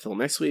that go till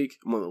next week.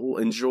 We'll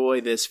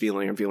enjoy this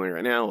feeling I'm feeling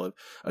right now of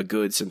a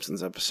good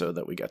Simpsons episode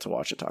that we got to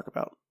watch and talk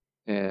about.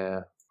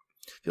 Yeah.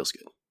 Feels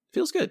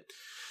good.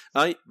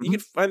 You can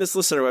find this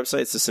list on our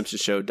website. It's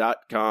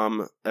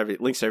thesimpsonshow.com.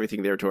 Links to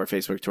everything there, to our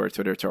Facebook, to our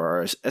Twitter, to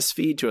our RSS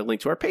feed, to a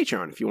link to our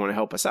Patreon. If you want to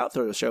help us out,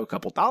 throw the show a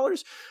couple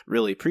 $.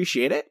 Really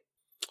appreciate it.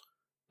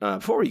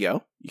 Before we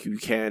go, you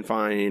can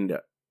find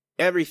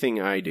everything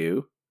I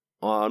do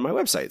on my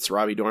website. It's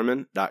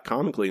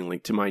robbiedorman.com, including a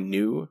link to my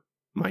new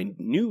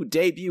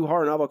debut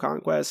horror novel,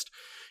 Conquest.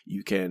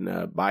 You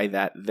can buy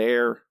that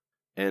there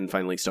and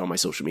find links to all my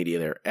social media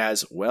there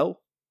as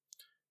well.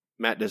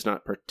 Matt does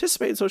not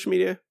participate in social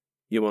media.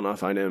 You will not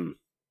find him.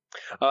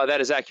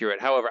 That is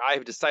accurate. However,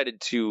 I've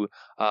decided to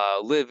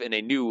live in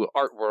a new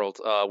art world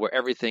where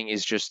everything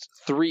is just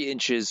 3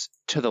 inches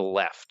to the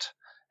left.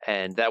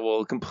 And that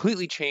will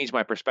completely change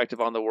my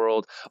perspective on the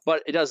world.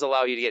 But it does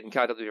allow you to get in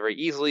contact with me very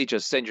easily.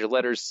 Just send your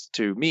letters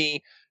to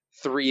me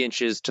 3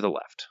 inches to the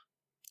left.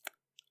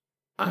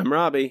 I'm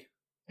Robbie.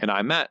 And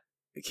I'm Matt.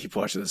 Keep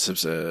watching The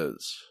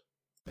Simpsons.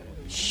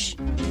 Shh.